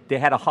they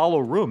had a hollow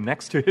room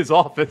next to his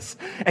office,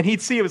 and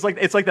he'd see it's like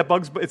that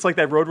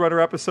that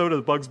Roadrunner episode of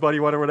the Bugs Bunny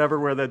one or whatever,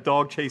 where the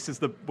dog chases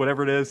the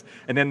whatever it is,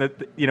 and then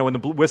when the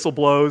whistle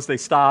blows, they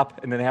stop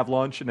and then they have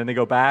lunch and then they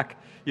go back,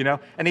 you know,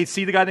 and they'd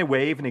see the guy and they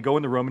wave and they go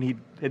in the room and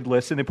he'd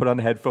listen and put on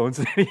the headphones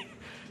and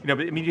you know,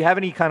 but I mean, do you have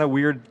any kind of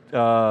weird,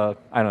 I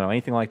don't know,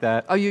 anything like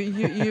that? Oh,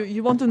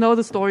 you want to know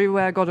the story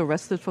where I got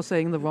arrested for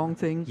saying the wrong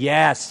thing?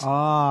 Yes.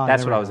 Ah,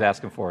 That's there what I we was go.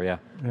 asking for, yeah.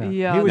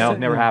 Yeah. He was No, saying-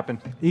 never happened.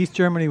 East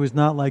Germany was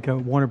not like a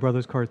Warner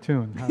Brothers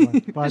cartoon.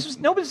 But, This is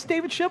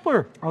David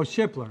Shipler. oh,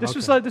 Shipler. This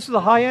okay. was a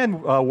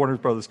high-end Warner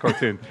Brothers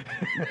cartoon.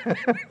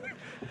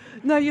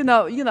 No, you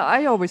know,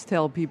 I always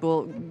tell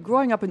people,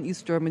 growing up in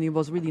East Germany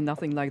was really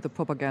nothing like the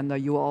propaganda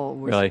you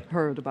always Really?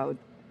 heard about.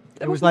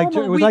 It was like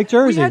normal. like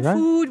Jersey, we had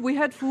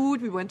right?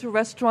 food, we went to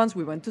restaurants,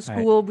 we went to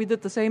school, we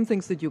did the same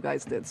things that you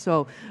guys did.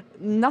 So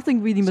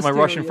nothing really So my mysterious.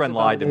 Russian friend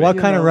about lied to it, me. What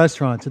you kind of know.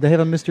 restaurants? Did they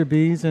have a Mr.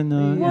 B's and?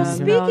 Well, No,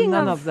 speaking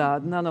none of- of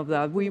that, none of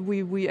that.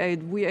 We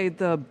ate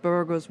the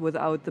burgers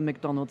without the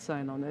McDonald's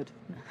sign on it,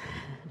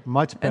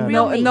 much better. and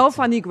Real no, meat. no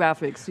funny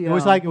graphics. It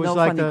was like no the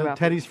funny graphics.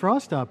 Teddy's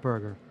Frost Stop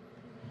burger.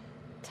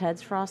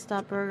 Ted's Frost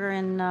Stop Burger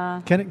in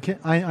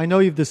I know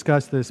you've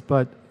discussed this,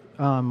 but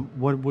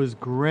what was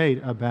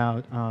great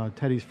about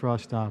Teddy's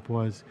Frost Stop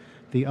was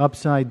the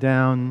upside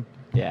down.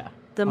 Yeah.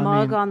 the I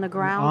mug mean, on the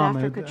ground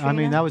after it- Katrina. I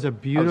mean, that was a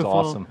That beautiful.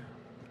 was awesome.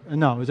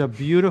 No, it was a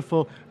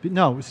beautiful.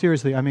 No,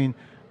 seriously. I mean,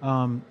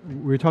 we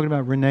were talking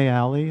about Renee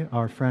Alley,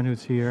 our friend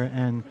who's here,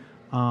 and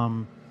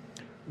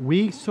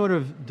we sort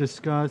of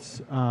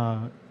discuss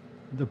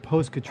the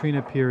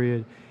post-Katrina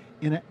period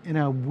in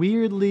a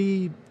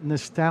weirdly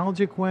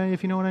nostalgic way,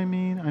 if you know what I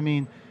mean. I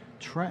mean,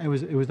 it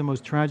was the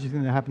most tragic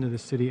thing that happened to the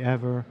city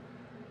ever,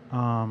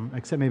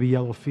 except maybe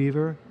yellow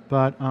fever.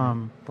 But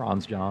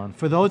Bronze John.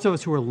 for those of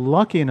us who were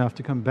lucky enough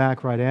to come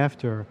back right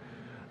after,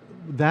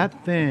 that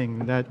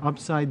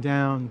upside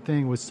down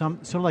thing was sort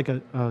of like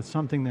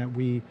something that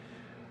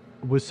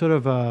was sort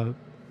of a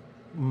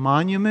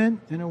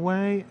monument in a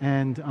way.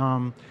 And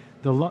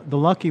the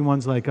lucky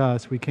ones like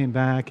us, we came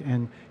back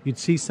and you'd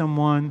see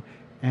someone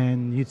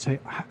and you'd say,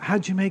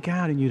 "How'd you make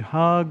out?" And you'd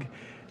hug,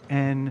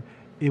 and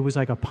it was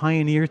like a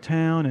pioneer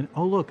town. And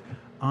oh look,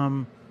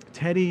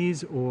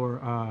 Teddy's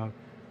or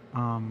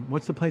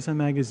what's the place on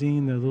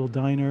Magazine? The little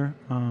diner.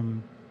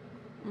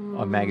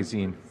 A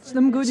magazine.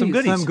 Some goodies. Some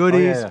goodies. Some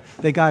goodies. Oh,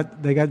 yeah.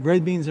 They got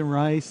red beans and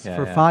rice Yeah,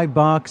 for yeah.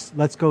 $5.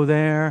 Let's go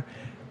there,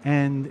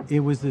 and it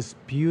was this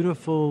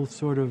beautiful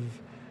sort of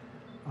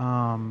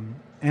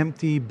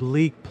empty,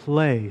 bleak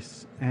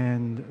place,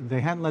 and they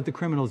hadn't let the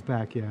criminals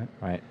back yet.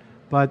 Right.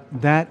 But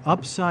that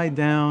upside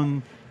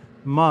down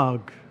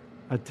mug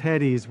at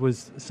Teddy's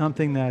was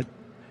something that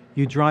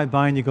you drive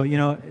by and you go, you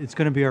know, it's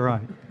going to be all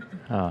right.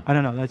 Huh. I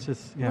don't know. That's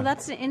just yeah. Well,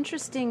 that's an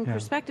interesting Yeah.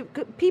 perspective.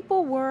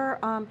 People were,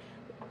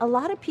 a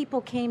lot of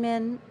people came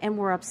in and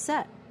were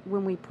upset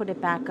when we put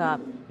it back up.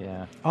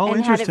 Yeah. Oh,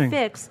 and had it interesting.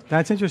 fixed.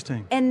 That's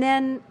interesting. And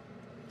then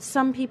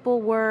some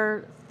people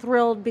were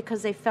thrilled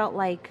because they felt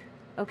like,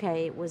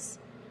 okay, it's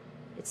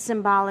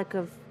symbolic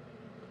of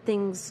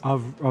things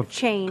Of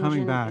change coming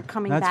and back.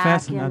 coming That's back.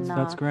 fascinating. And,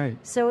 That's great.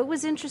 So it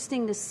was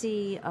interesting to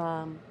see.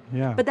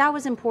 Yeah. But that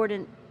was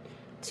important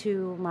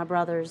to my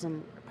brothers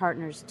and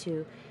partners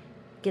to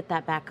get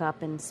that back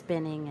up and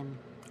spinning. And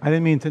I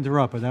didn't mean to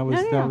interrupt, but that was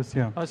No.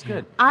 yeah. Oh, that's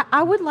good.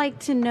 I would like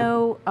to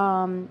know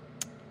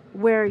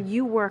where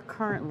you work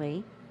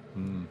currently.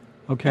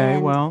 Okay,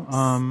 And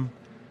well,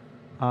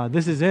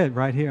 this is it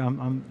right here.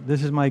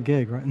 This is my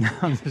gig right now.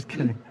 I'm just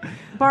kidding.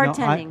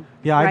 Bartending.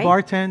 I right?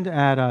 bartend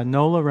at a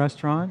NOLA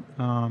restaurant,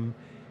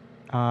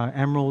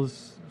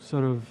 Emerald's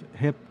sort of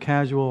hip,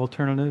 casual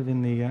alternative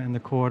in the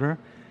quarter,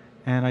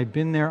 and I've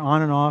been there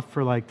on and off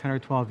for like 10 or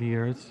 12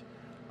 years.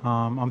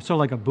 I'm sort of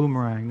like a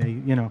boomerang.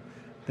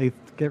 They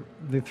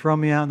throw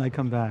me out and I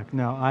come back.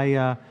 No,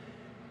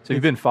 So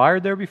you've been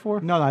fired there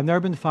before? No, I've never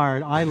been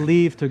fired. I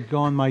leave to go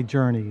on my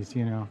journeys,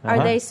 you know.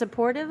 Are they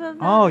supportive of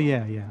that? Oh,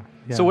 yeah.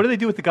 So what do they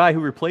do with the guy who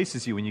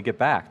replaces you when you get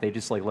back? They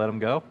just like let him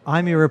go?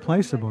 I'm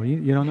irreplaceable.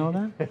 You don't know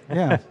that?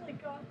 Yeah.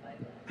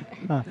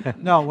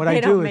 No, what They I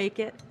do don't is make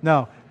it.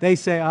 no. They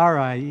say, all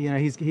right, you know,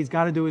 he's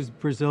got to do his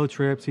Brazil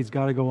trips. He's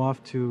got to go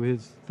off to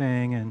his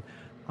thing, and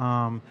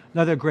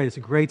no, they're great. It's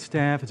a great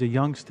staff. It's a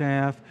young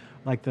staff.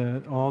 Like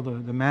all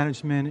the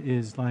management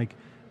is like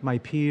my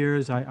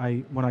peers.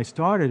 I when I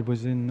started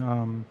was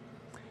in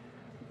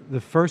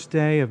the first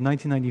day of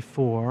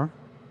 1994.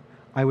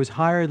 I was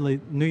hired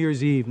New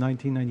Year's Eve,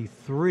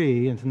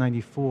 1993 into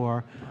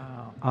 94.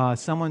 Wow.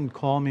 Someone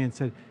called me and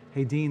said,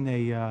 "Hey, Dean,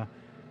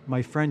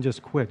 my friend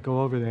just quit.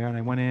 Go over there." And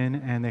I went in,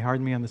 and they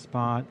hired me on the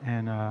spot,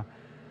 and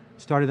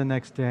started the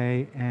next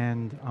day.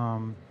 And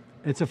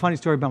it's a funny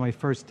story about my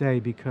first day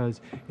because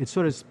it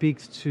sort of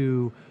speaks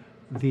to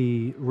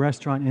the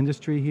restaurant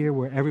industry here,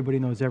 where everybody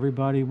knows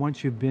everybody.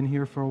 Once you've been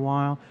here for a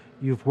while,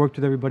 you've worked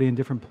with everybody in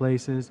different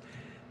places.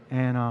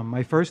 And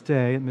my first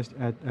day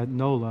at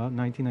NOLA,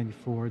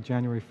 1994,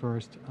 January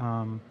 1st.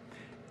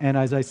 And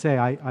as I say,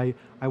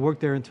 I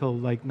worked there until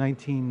like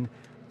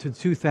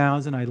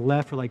 2000. I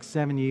left for like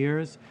 7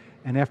 years.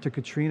 And after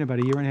Katrina, about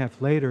a year and a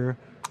half later,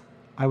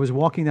 I was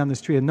walking down the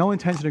street, had no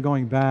intention of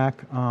going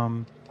back.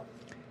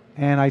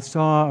 And I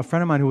saw a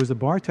friend of mine who was a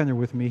bartender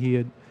with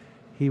me.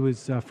 He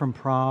was from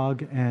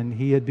Prague, and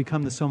he had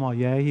become the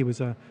sommelier. He was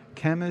a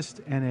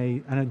chemist and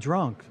a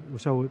drunk.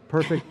 So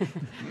perfect.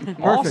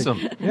 Awesome.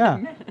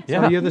 Yeah.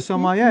 So you're the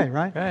sommelier,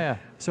 right? Yeah.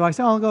 So I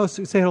said, I'll go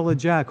say hello to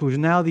Jack, who's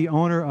now the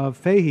owner of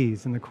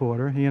Fahey's in the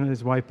Quarter. He and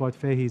his wife bought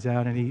Fahey's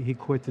out, and he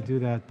quit to do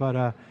that. But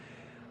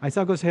I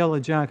said, I'll go say hello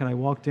to Jack, and I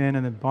walked in,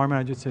 and the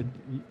barman just said,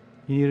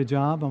 "You need a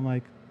job?" I'm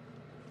like,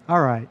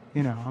 all right,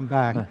 I'm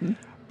back.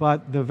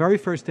 But the very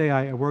first day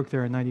I worked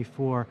there in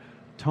 94,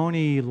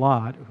 Tony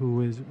Lott, who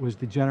was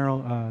the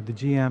the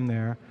GM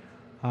there,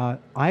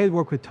 I had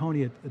worked with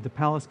Tony at the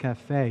Palace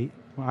Cafe.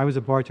 I was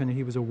a bartender.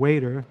 He was a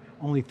waiter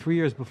only 3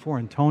 years before,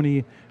 and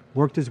Tony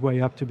worked his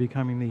way up to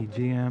becoming the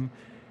GM.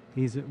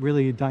 He's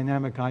really a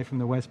dynamic guy from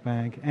the West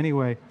Bank.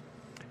 Anyway,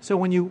 so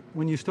when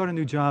you start a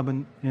new job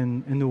in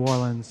New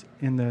Orleans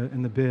in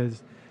the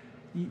biz,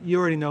 you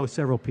already know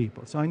several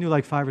people. So I knew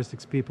like 5 or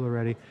 6 people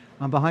already.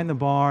 I'm behind the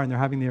bar, and they're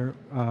having their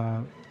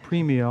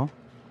pre-meal,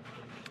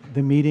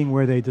 the meeting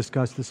where they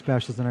discuss the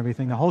specials and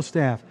everything. The whole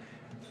staff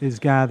is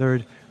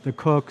gathered, the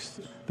cooks,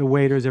 the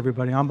waiters,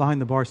 everybody. I'm behind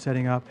the bar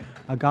setting up.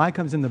 A guy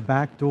comes in the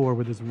back door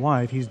with his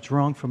wife. He's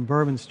drunk from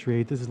Bourbon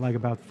Street. This is like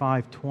about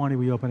 5:20.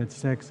 We open at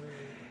 6.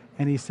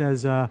 And he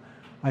says, I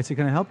said,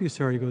 "Can I help you,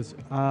 sir?" He goes,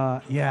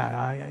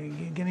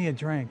 give me a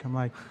drink. I'm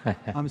like,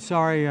 "I'm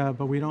sorry,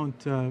 but we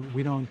don't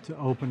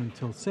open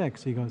until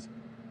 6. He goes,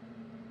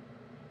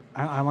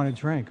 I want a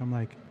drink. I'm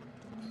like,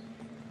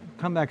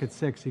 "Come back at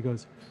 6. He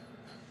goes,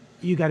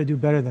 "You got to do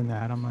better than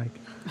that." I'm like,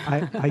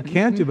 I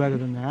can't do better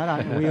than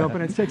that. We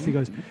open at 6. He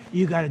goes,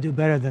 "You got to do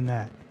better than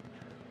that."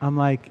 I'm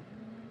like,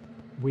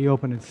 "We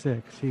open at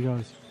 6. He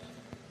goes,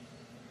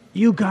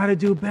 "You got to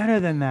do better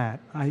than that."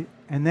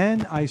 And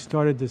then I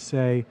started to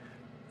say,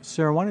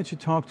 "Sir, why don't you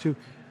talk to?"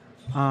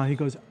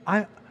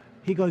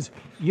 He goes,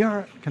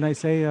 "You're." Can I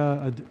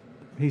say?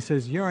 He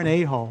says, "You're an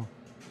a-hole.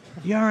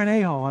 You're an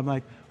a-hole." I'm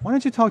like, "Why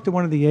don't you talk to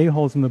one of the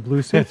a-holes in the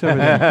blue suits over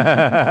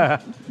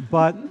there?"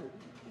 But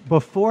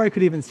before I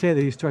could even say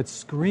that, he starts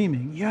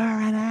screaming, "You're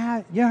an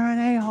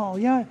a-hole!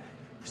 Yeah!"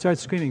 He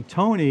starts screaming.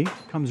 Tony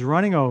comes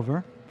running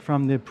over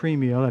from the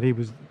pre-meal that he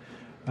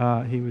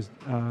was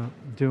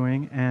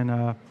doing,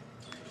 and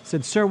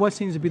said, "Sir, what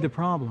seems to be the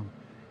problem?"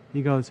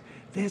 He goes,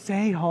 "This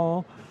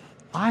a-hole,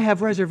 I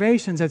have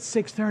reservations at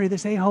 6:30.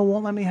 This a-hole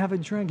won't let me have a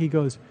drink." He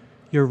goes,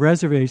 "Your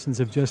reservations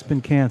have just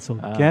been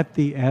canceled. Get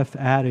the F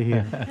out of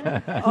here."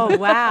 Oh,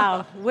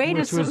 wow. Way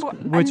to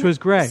support. Which was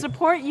great.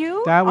 Support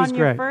you that was on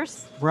great. your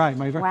first? Right.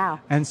 Wow.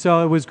 And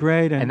so it was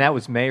great. And that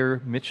was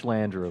Mayor Mitch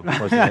Landrieu,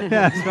 wasn't it?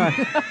 That's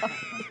right.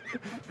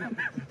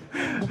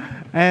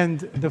 And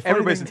the funny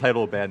Everybody's thing,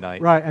 entitled to a bad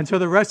night. right. And so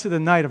the rest of the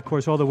night, of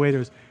course, all the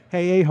waiters,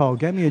 "Hey, a-hole,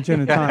 get me a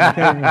gin and tonic."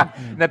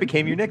 And that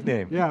became your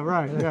nickname. Yeah,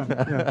 right.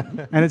 Yeah.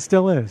 And it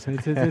still is.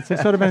 It's a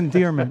sort of an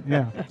endearment.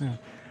 Yeah.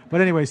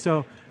 But anyway,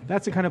 so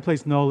that's the kind of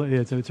place NOLA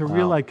is. It's a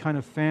real like kind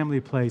of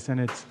family place, and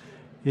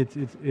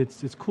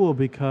it's cool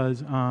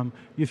because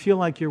you feel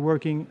like you're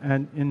working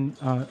in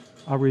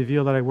a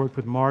reveal that I worked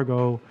with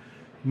Margot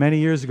many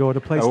years ago at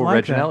a place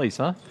like that. Reginelli's,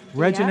 huh?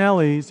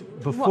 Reginelli's,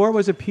 before it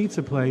was a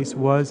pizza place,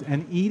 was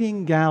an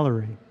eating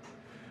gallery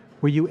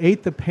where you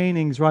ate the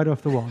paintings right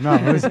off the wall. No,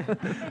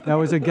 that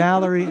was a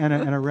gallery and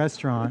a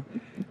restaurant.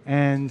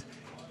 And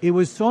it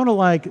was sort of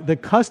like the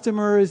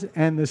customers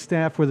and the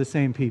staff were the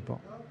same people.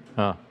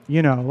 Huh.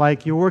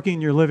 Like you're working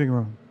in your living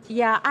room.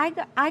 Yeah,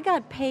 I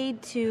got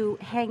paid to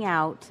hang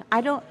out. I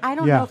don't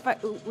know if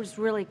it was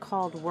really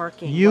called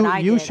working. You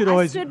did. should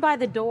always I stood by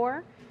the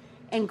door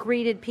and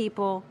greeted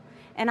people.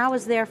 And I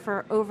was there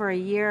for over a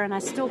year, and I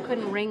still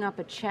couldn't ring up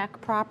a check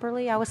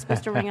properly. I was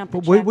supposed to ring up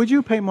a But check. would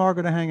you pay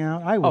Margo to hang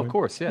out? I would. Oh, of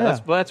course, yeah.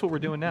 That's what we're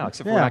doing now,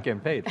 except we're not getting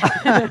paid.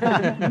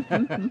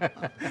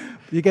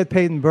 You get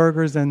paid in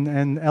burgers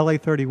and LA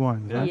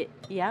 31. Huh?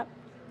 Yep.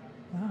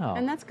 Wow.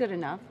 And that's good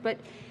enough. But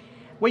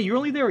Wait, you're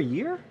only there a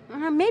year?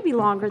 maybe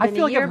longer than I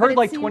feel a like year. I've heard but it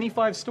like seemed-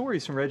 25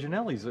 stories from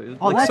Reginelli's.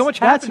 Oh, Like so much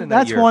happened in that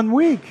That's year. 1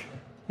 week.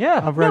 Yeah.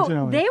 Of No,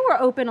 Reginelli. they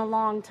were open a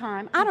long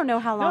time. I don't know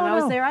how long I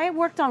was No. there. I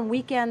worked on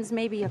weekends,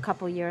 maybe a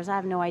couple years. I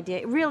have no idea.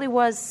 It really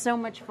was so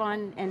much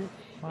fun, and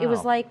it was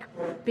Wow.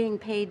 like being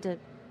paid to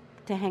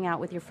hang out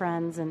with your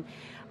friends. And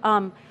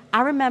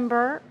I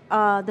remember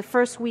the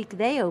first week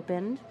they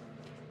opened.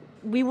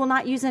 We will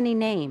not use any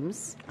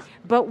names,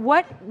 but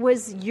what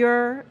was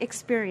your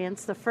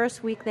experience the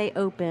first week they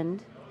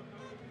opened?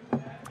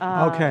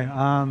 Okay.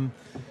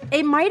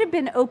 It might have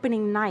been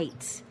opening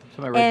night.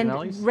 So my And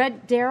Reginelli's?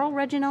 Daryl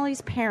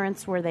Reginelli's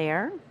parents were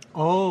there,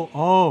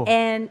 Oh.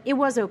 and it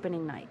was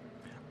opening night.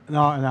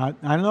 No, I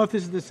don't know if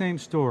this is the same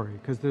story,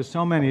 because there's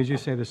so many, as you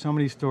say, there's so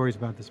many stories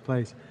about this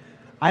place.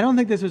 I don't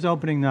think this was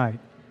opening night.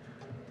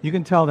 You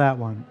can tell that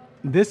one.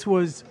 This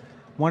was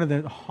one of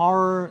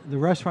the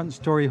restaurant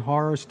story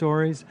horror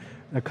stories.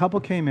 A couple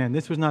came in.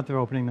 This was not their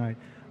opening night.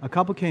 A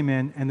couple came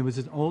in, and there was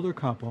this older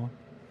couple,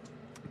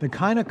 the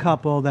kind of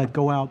couple that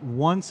go out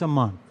once a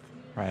month.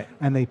 Right.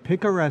 And they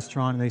pick a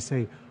restaurant, and they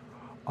say,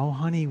 oh,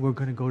 honey, we're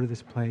going to go to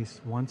this place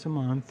once a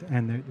month,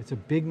 and it's a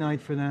big night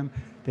for them.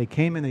 They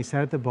came in, they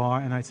sat at the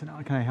bar, and I said,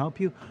 oh, can I help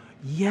you?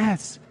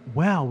 Yes.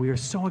 Well, we are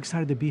so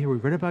excited to be here. We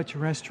read about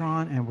your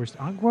restaurant, and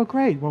well,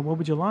 great. Well, what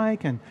would you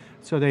like? And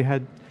so they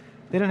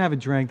didn't have a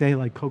drink. They had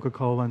like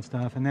Coca-Cola and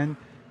stuff. And then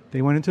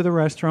they went into the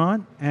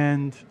restaurant,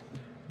 and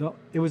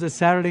it was a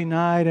Saturday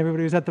night.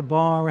 Everybody was at the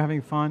bar. We're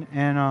having fun.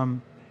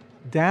 And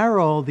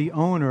Daryl, the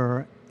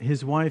owner,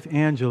 his wife,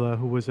 Angela,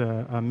 who was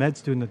a med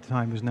student at the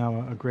time, who's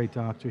now a great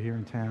doctor here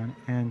in town,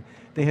 and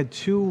they had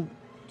two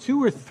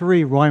or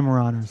three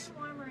Weimaraners.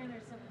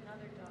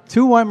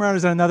 Two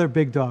Weimaraners and another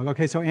big dog.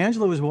 Okay, so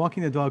Angela was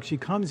walking the dog. She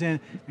comes in,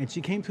 and she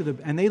came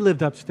and they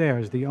lived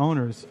upstairs. The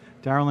owners,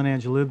 Daryl and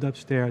Angela, lived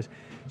upstairs.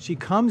 She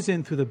comes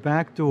in through the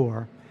back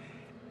door,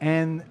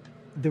 and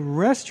the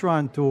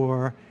restaurant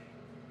door,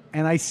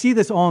 and I see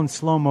this all in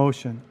slow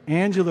motion.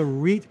 Angela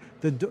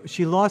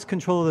she lost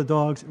control of the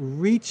dogs,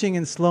 reaching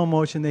in slow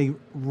motion. They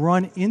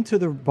run into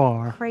the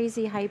bar,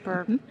 Crazy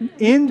hyper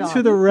into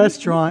dog. the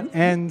restaurant,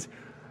 and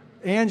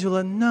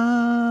Angela,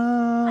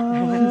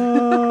 no.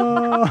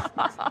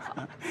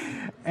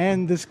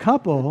 And this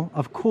couple,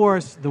 of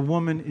course, the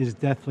woman is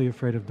deathly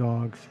afraid of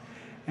dogs.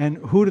 And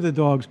who do the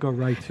dogs go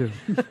right to?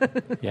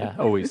 Yeah,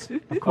 always.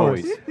 Of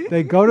course.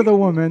 They go to the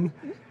woman.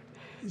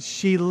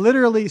 She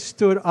literally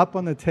stood up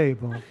on the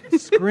table,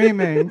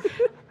 screaming.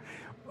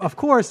 Of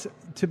course,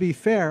 to be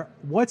fair,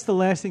 what's the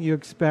last thing you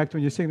expect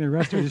when you're sitting in a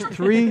restaurant? There's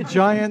three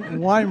giant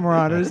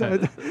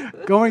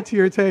Weimaraners going to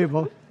your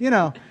table. You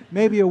know,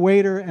 maybe a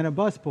waiter and a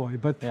busboy,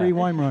 but three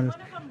Weimaraners.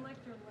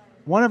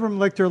 One of them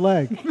licked her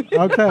leg.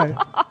 Okay.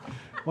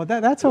 Well,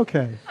 that's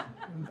okay.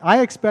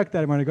 I expect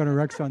that when I go to a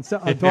restaurant. So,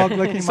 a dog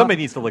licking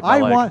Somebody needs to lick my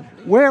leg.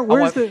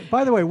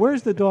 By the way,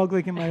 where's the dog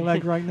licking my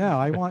leg right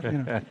now?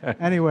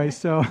 Anyway,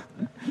 so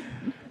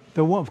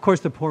of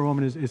course the poor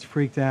woman is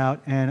freaked out,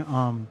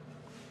 and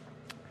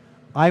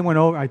I went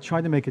over. I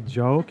tried to make a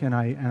joke, and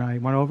I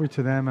went over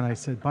to them and I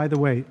said, by the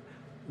way,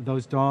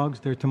 those dogs,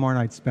 they're tomorrow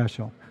night's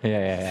special.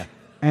 Yeah.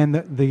 And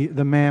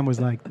the man was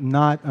like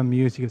not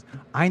amused. He goes,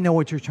 I know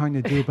what you're trying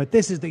to do, but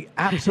this is the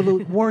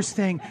absolute worst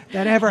thing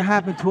that ever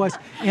happened to us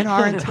in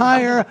our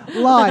entire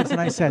lives. And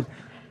I said,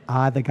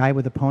 the guy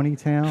with the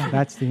ponytail,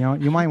 that's the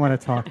only, you might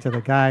want to talk to the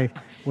guy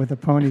with the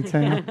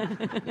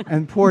ponytail.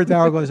 And poor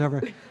Daryl goes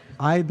over,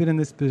 I've been in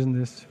this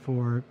business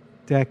for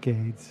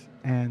decades,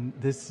 and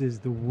this is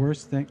the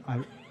worst thing.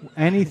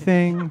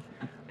 Anything,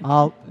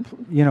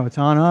 it's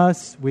on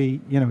us.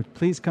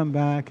 Please come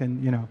back,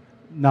 and,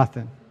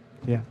 nothing.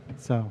 Yeah,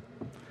 so.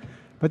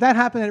 But that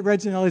happened at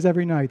Reginelli's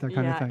every night, that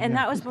kind of thing. And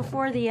that was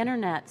before the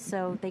internet,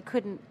 so they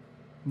couldn't.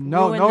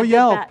 No ruin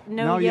Yelp.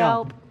 No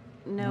Yelp.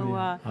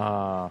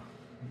 No.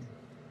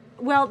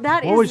 Well,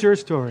 that is. What was your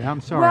story? I'm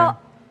sorry.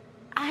 Well,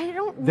 I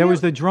don't. There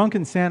was the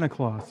drunken Santa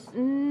Claus.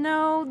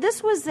 No,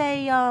 this was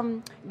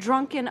a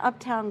drunken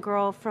uptown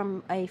girl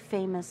from a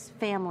famous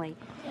family,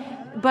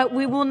 but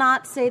we will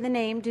not say the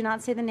name. Do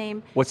not say the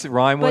name. What's it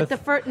rhyme But with? the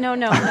first, no,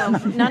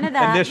 none of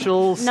that.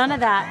 Initials? None of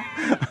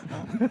that.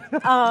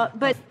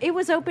 But it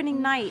was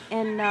opening night,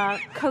 and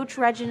Coach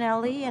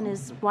Reginelli and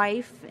his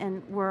wife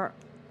were.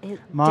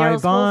 My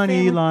Daryl's whole Bonnie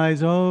family.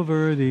 lies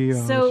over the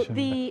ocean. So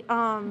the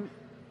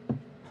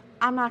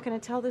I'm not going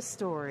to tell this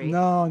story.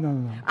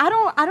 No. I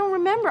don't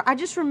remember. I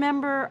just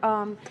remember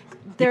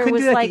there couldn't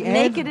was do that at like the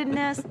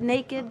end?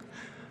 naked.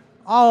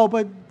 Oh,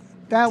 but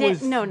that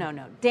was No.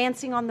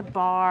 Dancing on the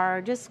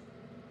bar. Just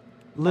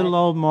little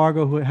old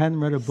Margot, who hadn't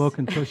read a book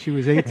until she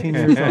was 18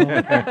 years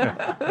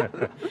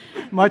old.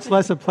 Much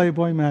less a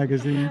Playboy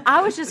magazine.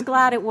 I was just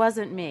glad it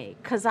wasn't me,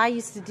 because I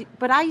used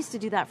to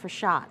do that for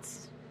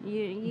shots.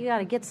 You got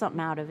to get something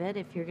out of it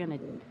if you're going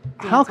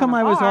to. How come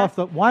I was off?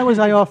 Why was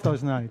I off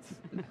those nights?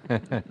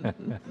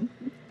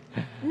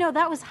 No,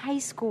 that was high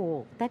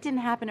school. That didn't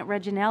happen at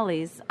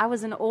Reginelli's. I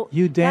was an old.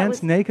 You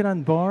danced naked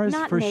on bars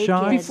not for naked,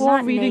 shots? Before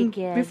not reading,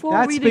 naked. before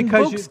That's reading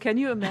because books, can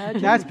you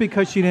imagine? That's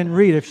because she didn't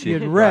read. If she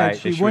had read,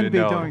 she wouldn't be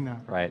doing that.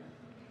 Right.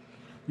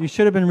 You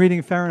should have been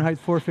reading Fahrenheit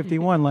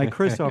 451 like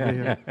Chris over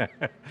here.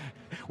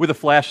 With a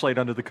flashlight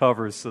under the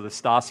covers so the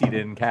Stasi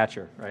didn't catch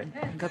her, right?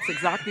 That's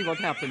exactly what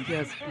happened,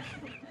 yes.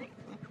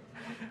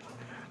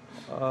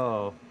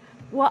 Oh.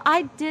 Well,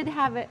 I did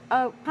have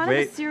kind of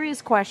a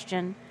serious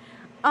question.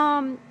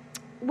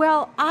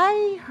 Well,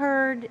 I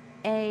heard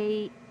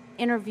a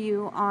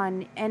interview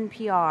on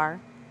NPR.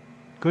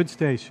 Good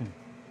station.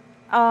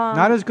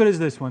 Not as good as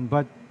this one,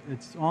 but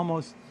it's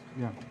almost,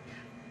 yeah.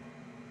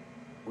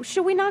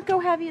 Should we not go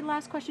heavy?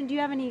 Last question. Do you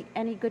have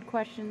any good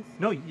questions?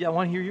 No, I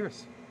want to hear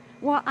yours.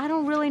 Well, I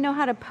don't really know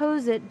how to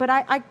pose it, but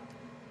I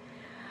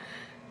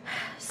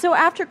so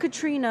after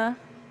Katrina,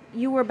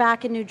 you were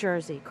back in New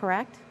Jersey,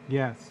 correct?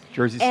 Yes.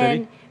 Jersey City.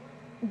 And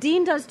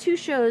Dean does 2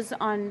 shows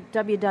on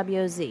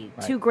WWOZ,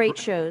 Right. 2 great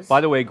shows.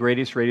 By the way,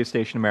 greatest radio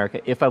station in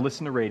America. If I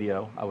listen to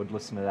radio, I would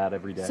listen to that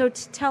every day. So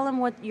tell him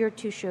what your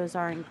 2 shows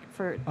are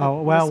for.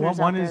 Oh well, listeners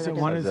one out there is that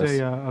one don't-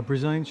 is a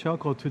Brazilian show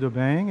called Tudo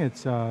Bem.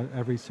 It's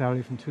every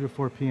Saturday from 2 to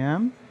 4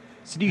 p.m.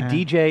 So do you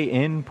DJ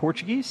in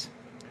Portuguese?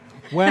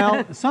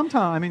 Well,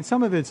 sometimes, I mean,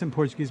 some of it's in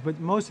Portuguese, but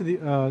most of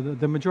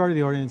the majority of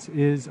the audience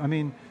is, I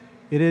mean,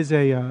 it is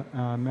a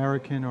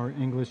American or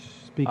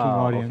English-speaking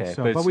audience. Okay.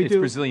 So, But we it's do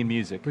Brazilian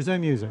music.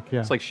 Brazilian music, yeah.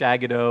 It's like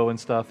Shagado and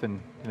stuff, and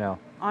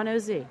on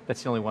OZ.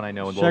 that's the only one I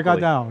know locally.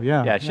 Shagado,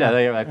 yeah.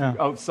 Yeah.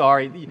 Oh,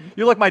 sorry.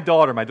 You're like my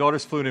daughter. My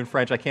daughter's fluent in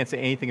French. I can't say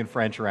anything in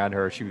French around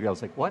her. She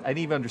goes like, "What? I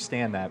didn't even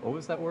understand that. What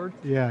was that word?"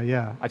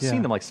 Yeah. I've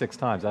seen them like 6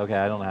 times. Okay,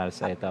 I don't know how to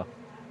say it though.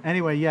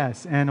 Anyway,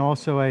 yes, and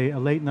also a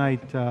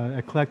late-night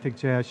eclectic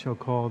jazz show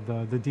called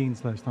The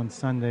Dean's List on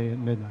Sunday at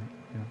midnight.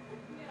 Yeah.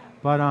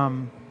 But,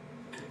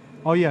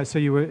 oh, yeah, so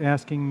you were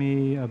asking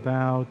me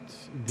about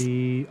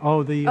the...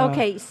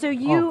 Okay, so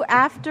you,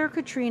 after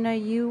Katrina,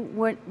 you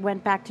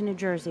went back to New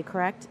Jersey,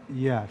 correct?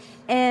 Yes.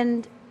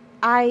 And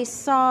I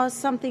saw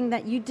something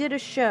that you did a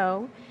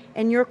show,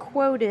 and you're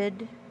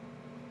quoted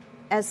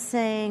as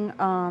saying,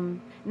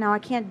 now I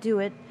can't do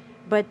it,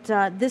 but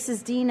this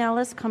is Dean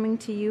Ellis coming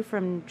to you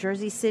from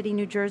Jersey City,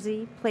 New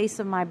Jersey, place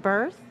of my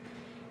birth,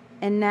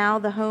 and now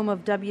the home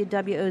of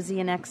WWOZ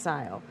in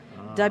exile.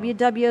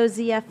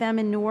 WWOZ FM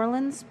in New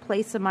Orleans,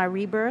 place of my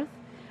rebirth.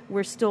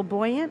 We're still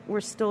buoyant.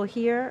 We're still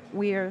here.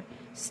 We're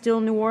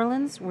still New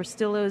Orleans. We're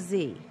still OZ.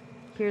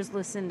 Here's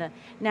Lucinda.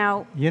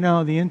 Now, you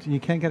know, you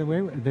can't get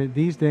away with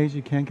these days.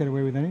 You can't get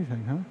away with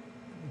anything, huh?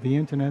 The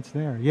internet's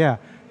there. Yeah,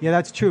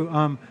 that's true.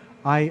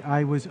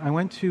 I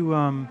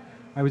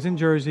was in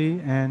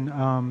Jersey, and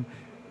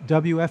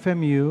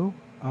WFMU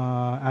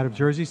out of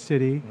Jersey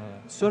City,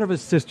 sort of a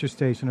sister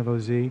station of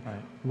OZ,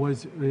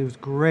 was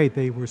great.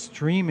 They were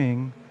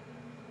streaming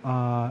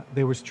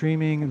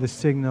the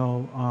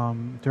signal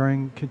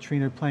during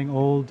Katrina, playing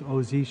old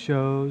OZ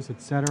shows,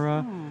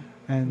 etc.,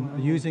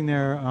 and using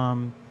their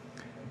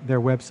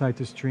website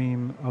to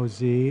stream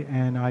OZ.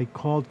 And I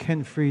called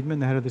Ken Friedman,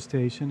 the head of the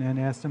station, and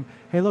asked him,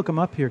 "Hey, look, I'm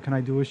up here. Can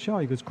I do a show?"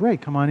 He goes, "Great,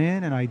 come on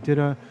in." And I did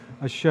a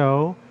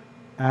show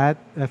at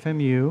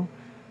FMU,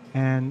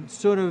 and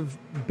sort of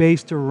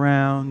based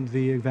around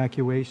the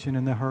evacuation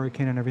and the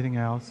hurricane and everything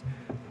else,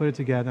 put it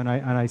together, and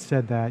I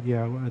said that,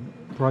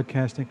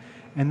 broadcasting.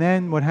 And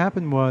then what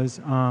happened was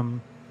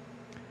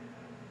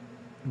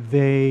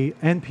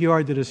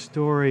NPR did a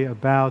story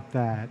about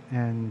that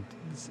and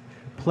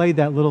played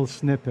that little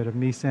snippet of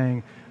me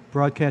saying,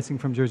 broadcasting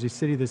from Jersey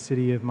City, the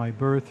city of my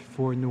birth,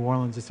 for New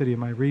Orleans, the city of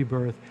my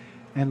rebirth,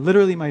 and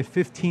literally my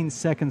 15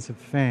 seconds of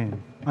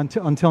fame,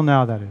 until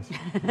now, that is.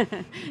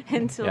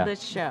 until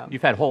this show.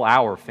 You've had whole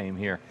hour of fame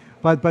here.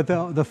 But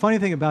the funny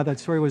thing about that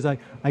story was I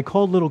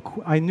called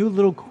I knew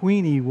Little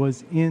Queenie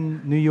was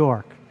in New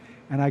York,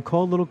 and I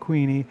called Little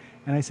Queenie,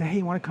 and I said, "Hey,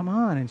 you want to come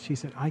on?" And she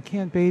said, "I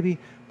can't, baby,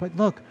 but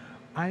look,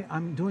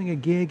 I'm doing a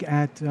gig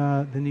at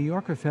the New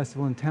Yorker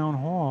Festival in Town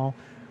Hall.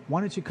 Why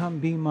don't you come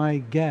be my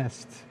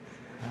guest?"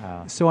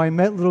 So I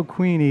met Little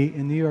Queenie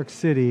in New York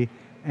City,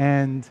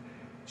 and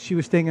she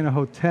was staying in a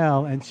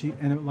hotel,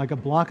 and like a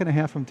block and a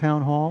half from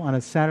Town Hall on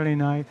a Saturday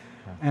night.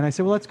 And I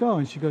said, "Well, let's go."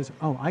 And she goes,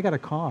 "Oh, I got a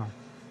car."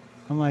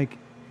 I'm like,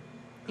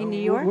 in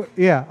New York?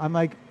 Yeah. I'm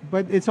like,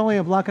 "But it's only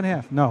a block and a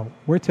half." "No,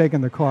 we're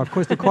taking the car." Of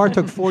course, the car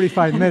took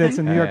 45 minutes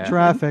in New York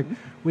traffic.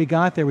 We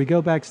got there. We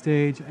go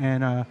backstage,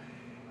 and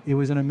it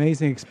was an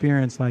amazing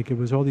experience. Like, it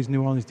was all these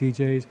New Orleans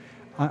DJs.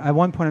 At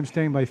one point, I'm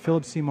staying by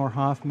Philip Seymour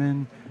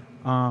Hoffman,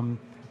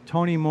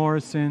 Toni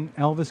Morrison,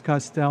 Elvis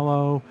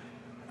Costello.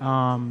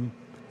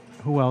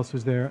 Who else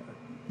was there?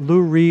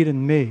 Lou Reed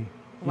and me.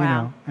 Wow. You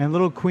know. And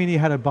Little Queenie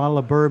had a bottle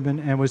of bourbon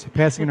and was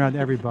passing it around to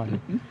everybody.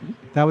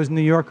 That was the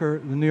New Yorker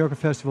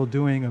Festival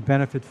doing a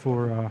benefit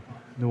for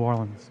New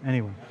Orleans.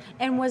 Anyway.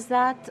 And was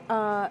that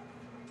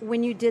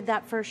when you did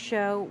that first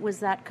show, was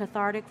that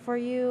cathartic for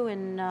you?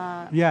 And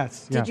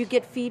Yes. did you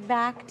get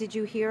feedback? Did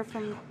you hear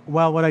from?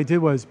 Well, what I did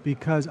was,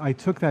 because I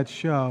took that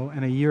show,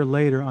 and a year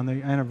later on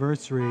the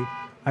anniversary,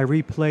 I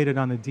replayed it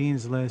on the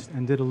Dean's List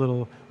and did a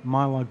little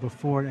monologue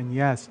before it. And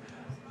yes,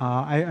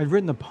 I'd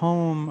written a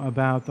poem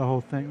about the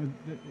whole thing.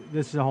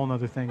 This is a whole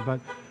other thing,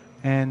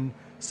 and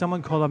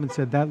someone called up and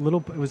said it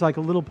was like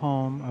a little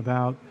poem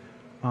about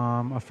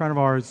a friend of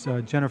ours,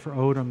 Jennifer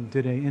Odom,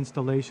 did an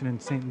installation in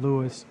St.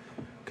 Louis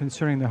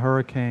concerning the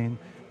hurricane.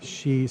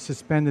 She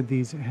suspended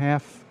these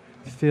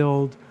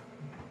half-filled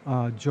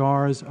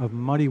jars of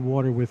muddy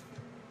water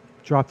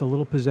dropped a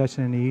little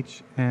possession in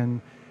each,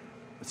 and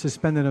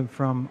suspended them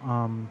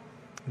from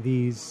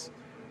these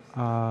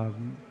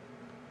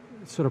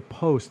sort of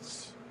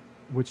posts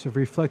which have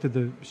reflected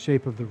the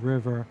shape of the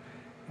river.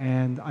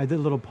 And I did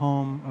a little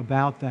poem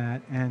about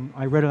that, and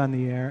I read it on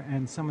the air,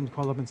 and someone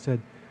called up and said,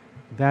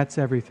 that's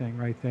everything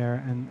right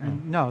there.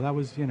 And no, that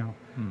was,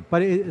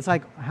 But it's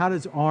like, how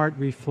does art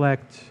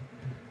reflect,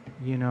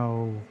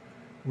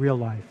 real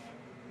life?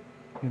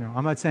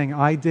 I'm not saying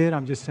I did.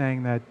 I'm just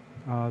saying that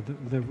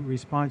the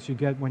response you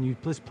get when you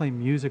just play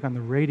music on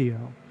the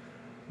radio,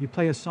 you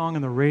play a song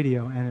on the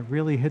radio, and it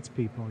really hits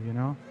people,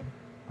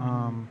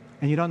 and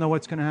you don't know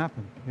what's going to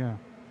happen. Yeah.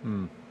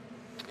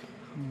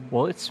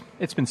 Well,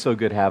 it's been so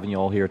good having you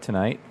all here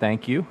tonight.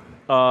 Thank you.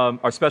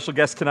 Our special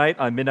guest tonight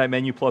on Midnight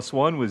Menu Plus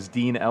One was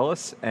Dean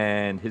Ellis,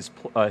 and his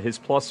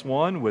plus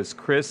one was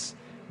Chris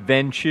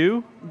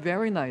Venchu.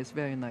 Very nice,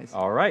 very nice.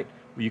 All right.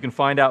 Well, you can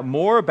find out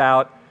more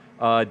about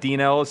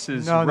Dean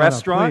Ellis's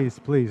restaurant. No,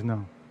 please,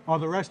 no. Oh,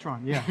 the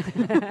restaurant, yeah.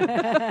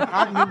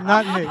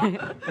 not me.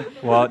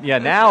 Well, yeah,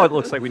 now it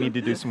looks like we need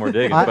to do some more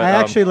digging. I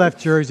actually left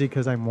Jersey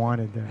because I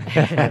wanted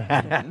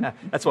there.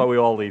 That's why we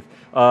all leave.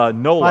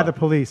 NOLA. By the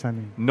police, I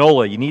mean.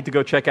 NOLA. You need to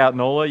go check out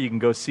NOLA. You can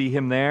go see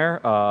him there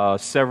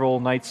several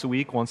nights a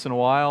week, once in a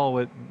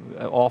while,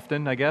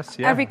 often, I guess.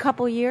 Yeah. Every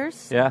couple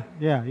years? Yeah.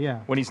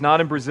 Yeah. When he's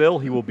not in Brazil,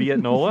 he will be at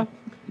NOLA.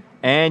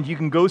 And you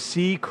can go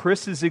see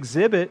Chris's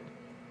exhibit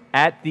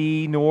at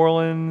the New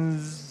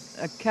Orleans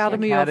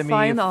Academy of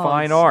Fine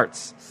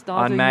Arts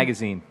on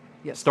Magazine.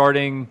 Yes.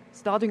 Starting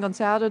on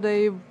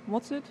Saturday,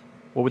 what's it?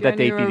 What would that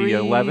date be, the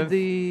 11th?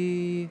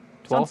 The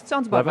 12th?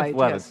 Sounds about 11th? right,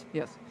 11th.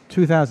 yes.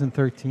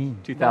 2013.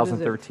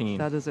 2013.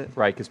 That is it.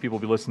 Right, because people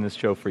will be listening to this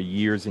show for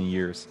years and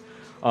years.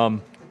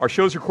 Our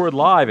show's recorded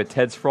live at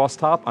Ted's Frost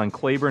Top on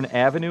Claiborne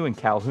Avenue in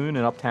Calhoun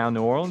in Uptown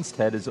New Orleans.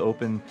 Ted is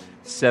open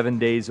 7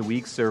 days a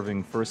week,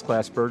 serving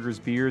first-class burgers,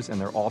 beers,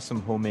 and their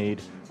awesome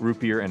homemade root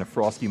beer in a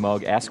frosty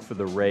mug. Ask for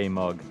the Ray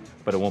mug,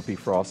 but it won't be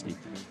frosty.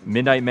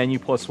 Midnight Menu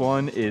Plus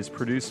One is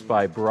produced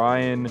by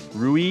Brian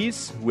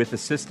Ruiz with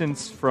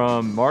assistance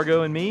from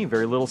Margot and me.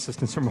 Very little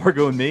assistance from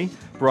Margot and me.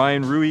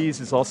 Brian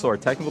Ruiz is also our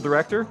technical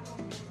director.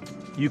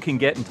 You can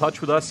get in touch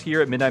with us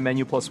here at Midnight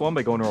Menu Plus One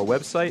by going to our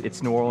website,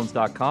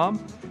 itsneworleans.com.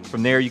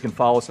 From there, you can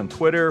follow us on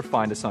Twitter,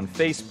 find us on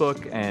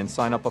Facebook, and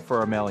sign up for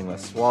our mailing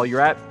list. While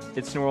you're at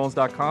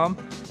itsneworleans.com,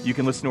 you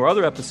can listen to our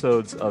other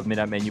episodes of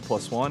Midnight Menu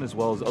Plus One, as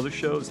well as other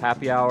shows,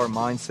 Happy Hour,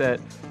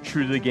 Mindset,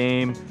 True to the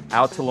Game,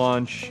 Out to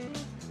Lunch.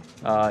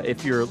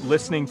 If you're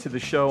listening to the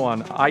show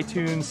on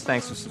iTunes,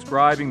 thanks for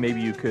subscribing. Maybe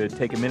you could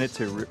take a minute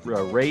to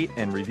rate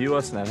and review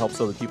us, and that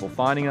helps other people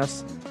finding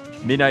us.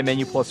 Midnight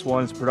Menu Plus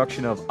One is a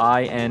production of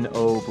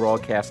INO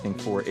Broadcasting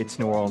for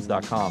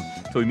itsneworleans.com.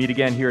 Till we meet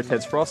again here at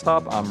Ted's Frost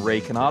Top, I'm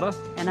Ray Canada.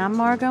 And I'm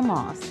Margot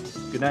Moss.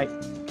 Good night.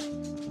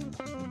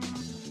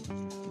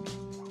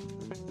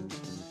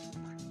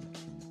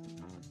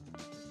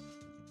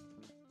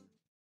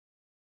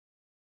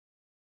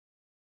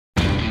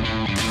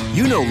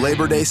 You know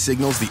Labor Day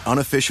signals the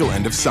unofficial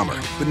end of summer,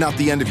 but not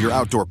the end of your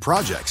outdoor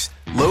projects.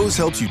 Lowe's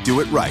helps you do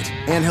it right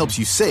and helps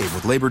you save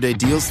with Labor Day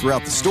deals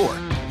throughout the store.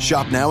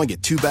 Shop now and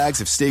get 2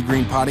 bags of Stay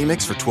Green Potty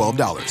Mix for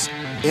 $12.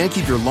 And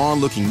keep your lawn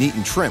looking neat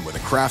and trim with a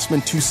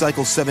Craftsman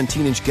 2-cycle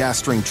 17-inch gas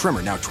string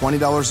trimmer, now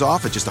 $20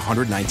 off at just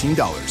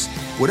 $119.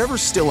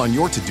 Whatever's still on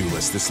your to-do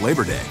list this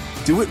Labor Day,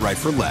 do it right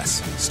for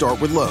less. Start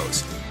with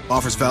Lowe's.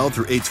 Offers valid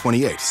through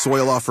 8/28.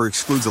 Soil offer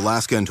excludes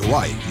Alaska and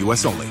Hawaii,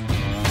 U.S. only.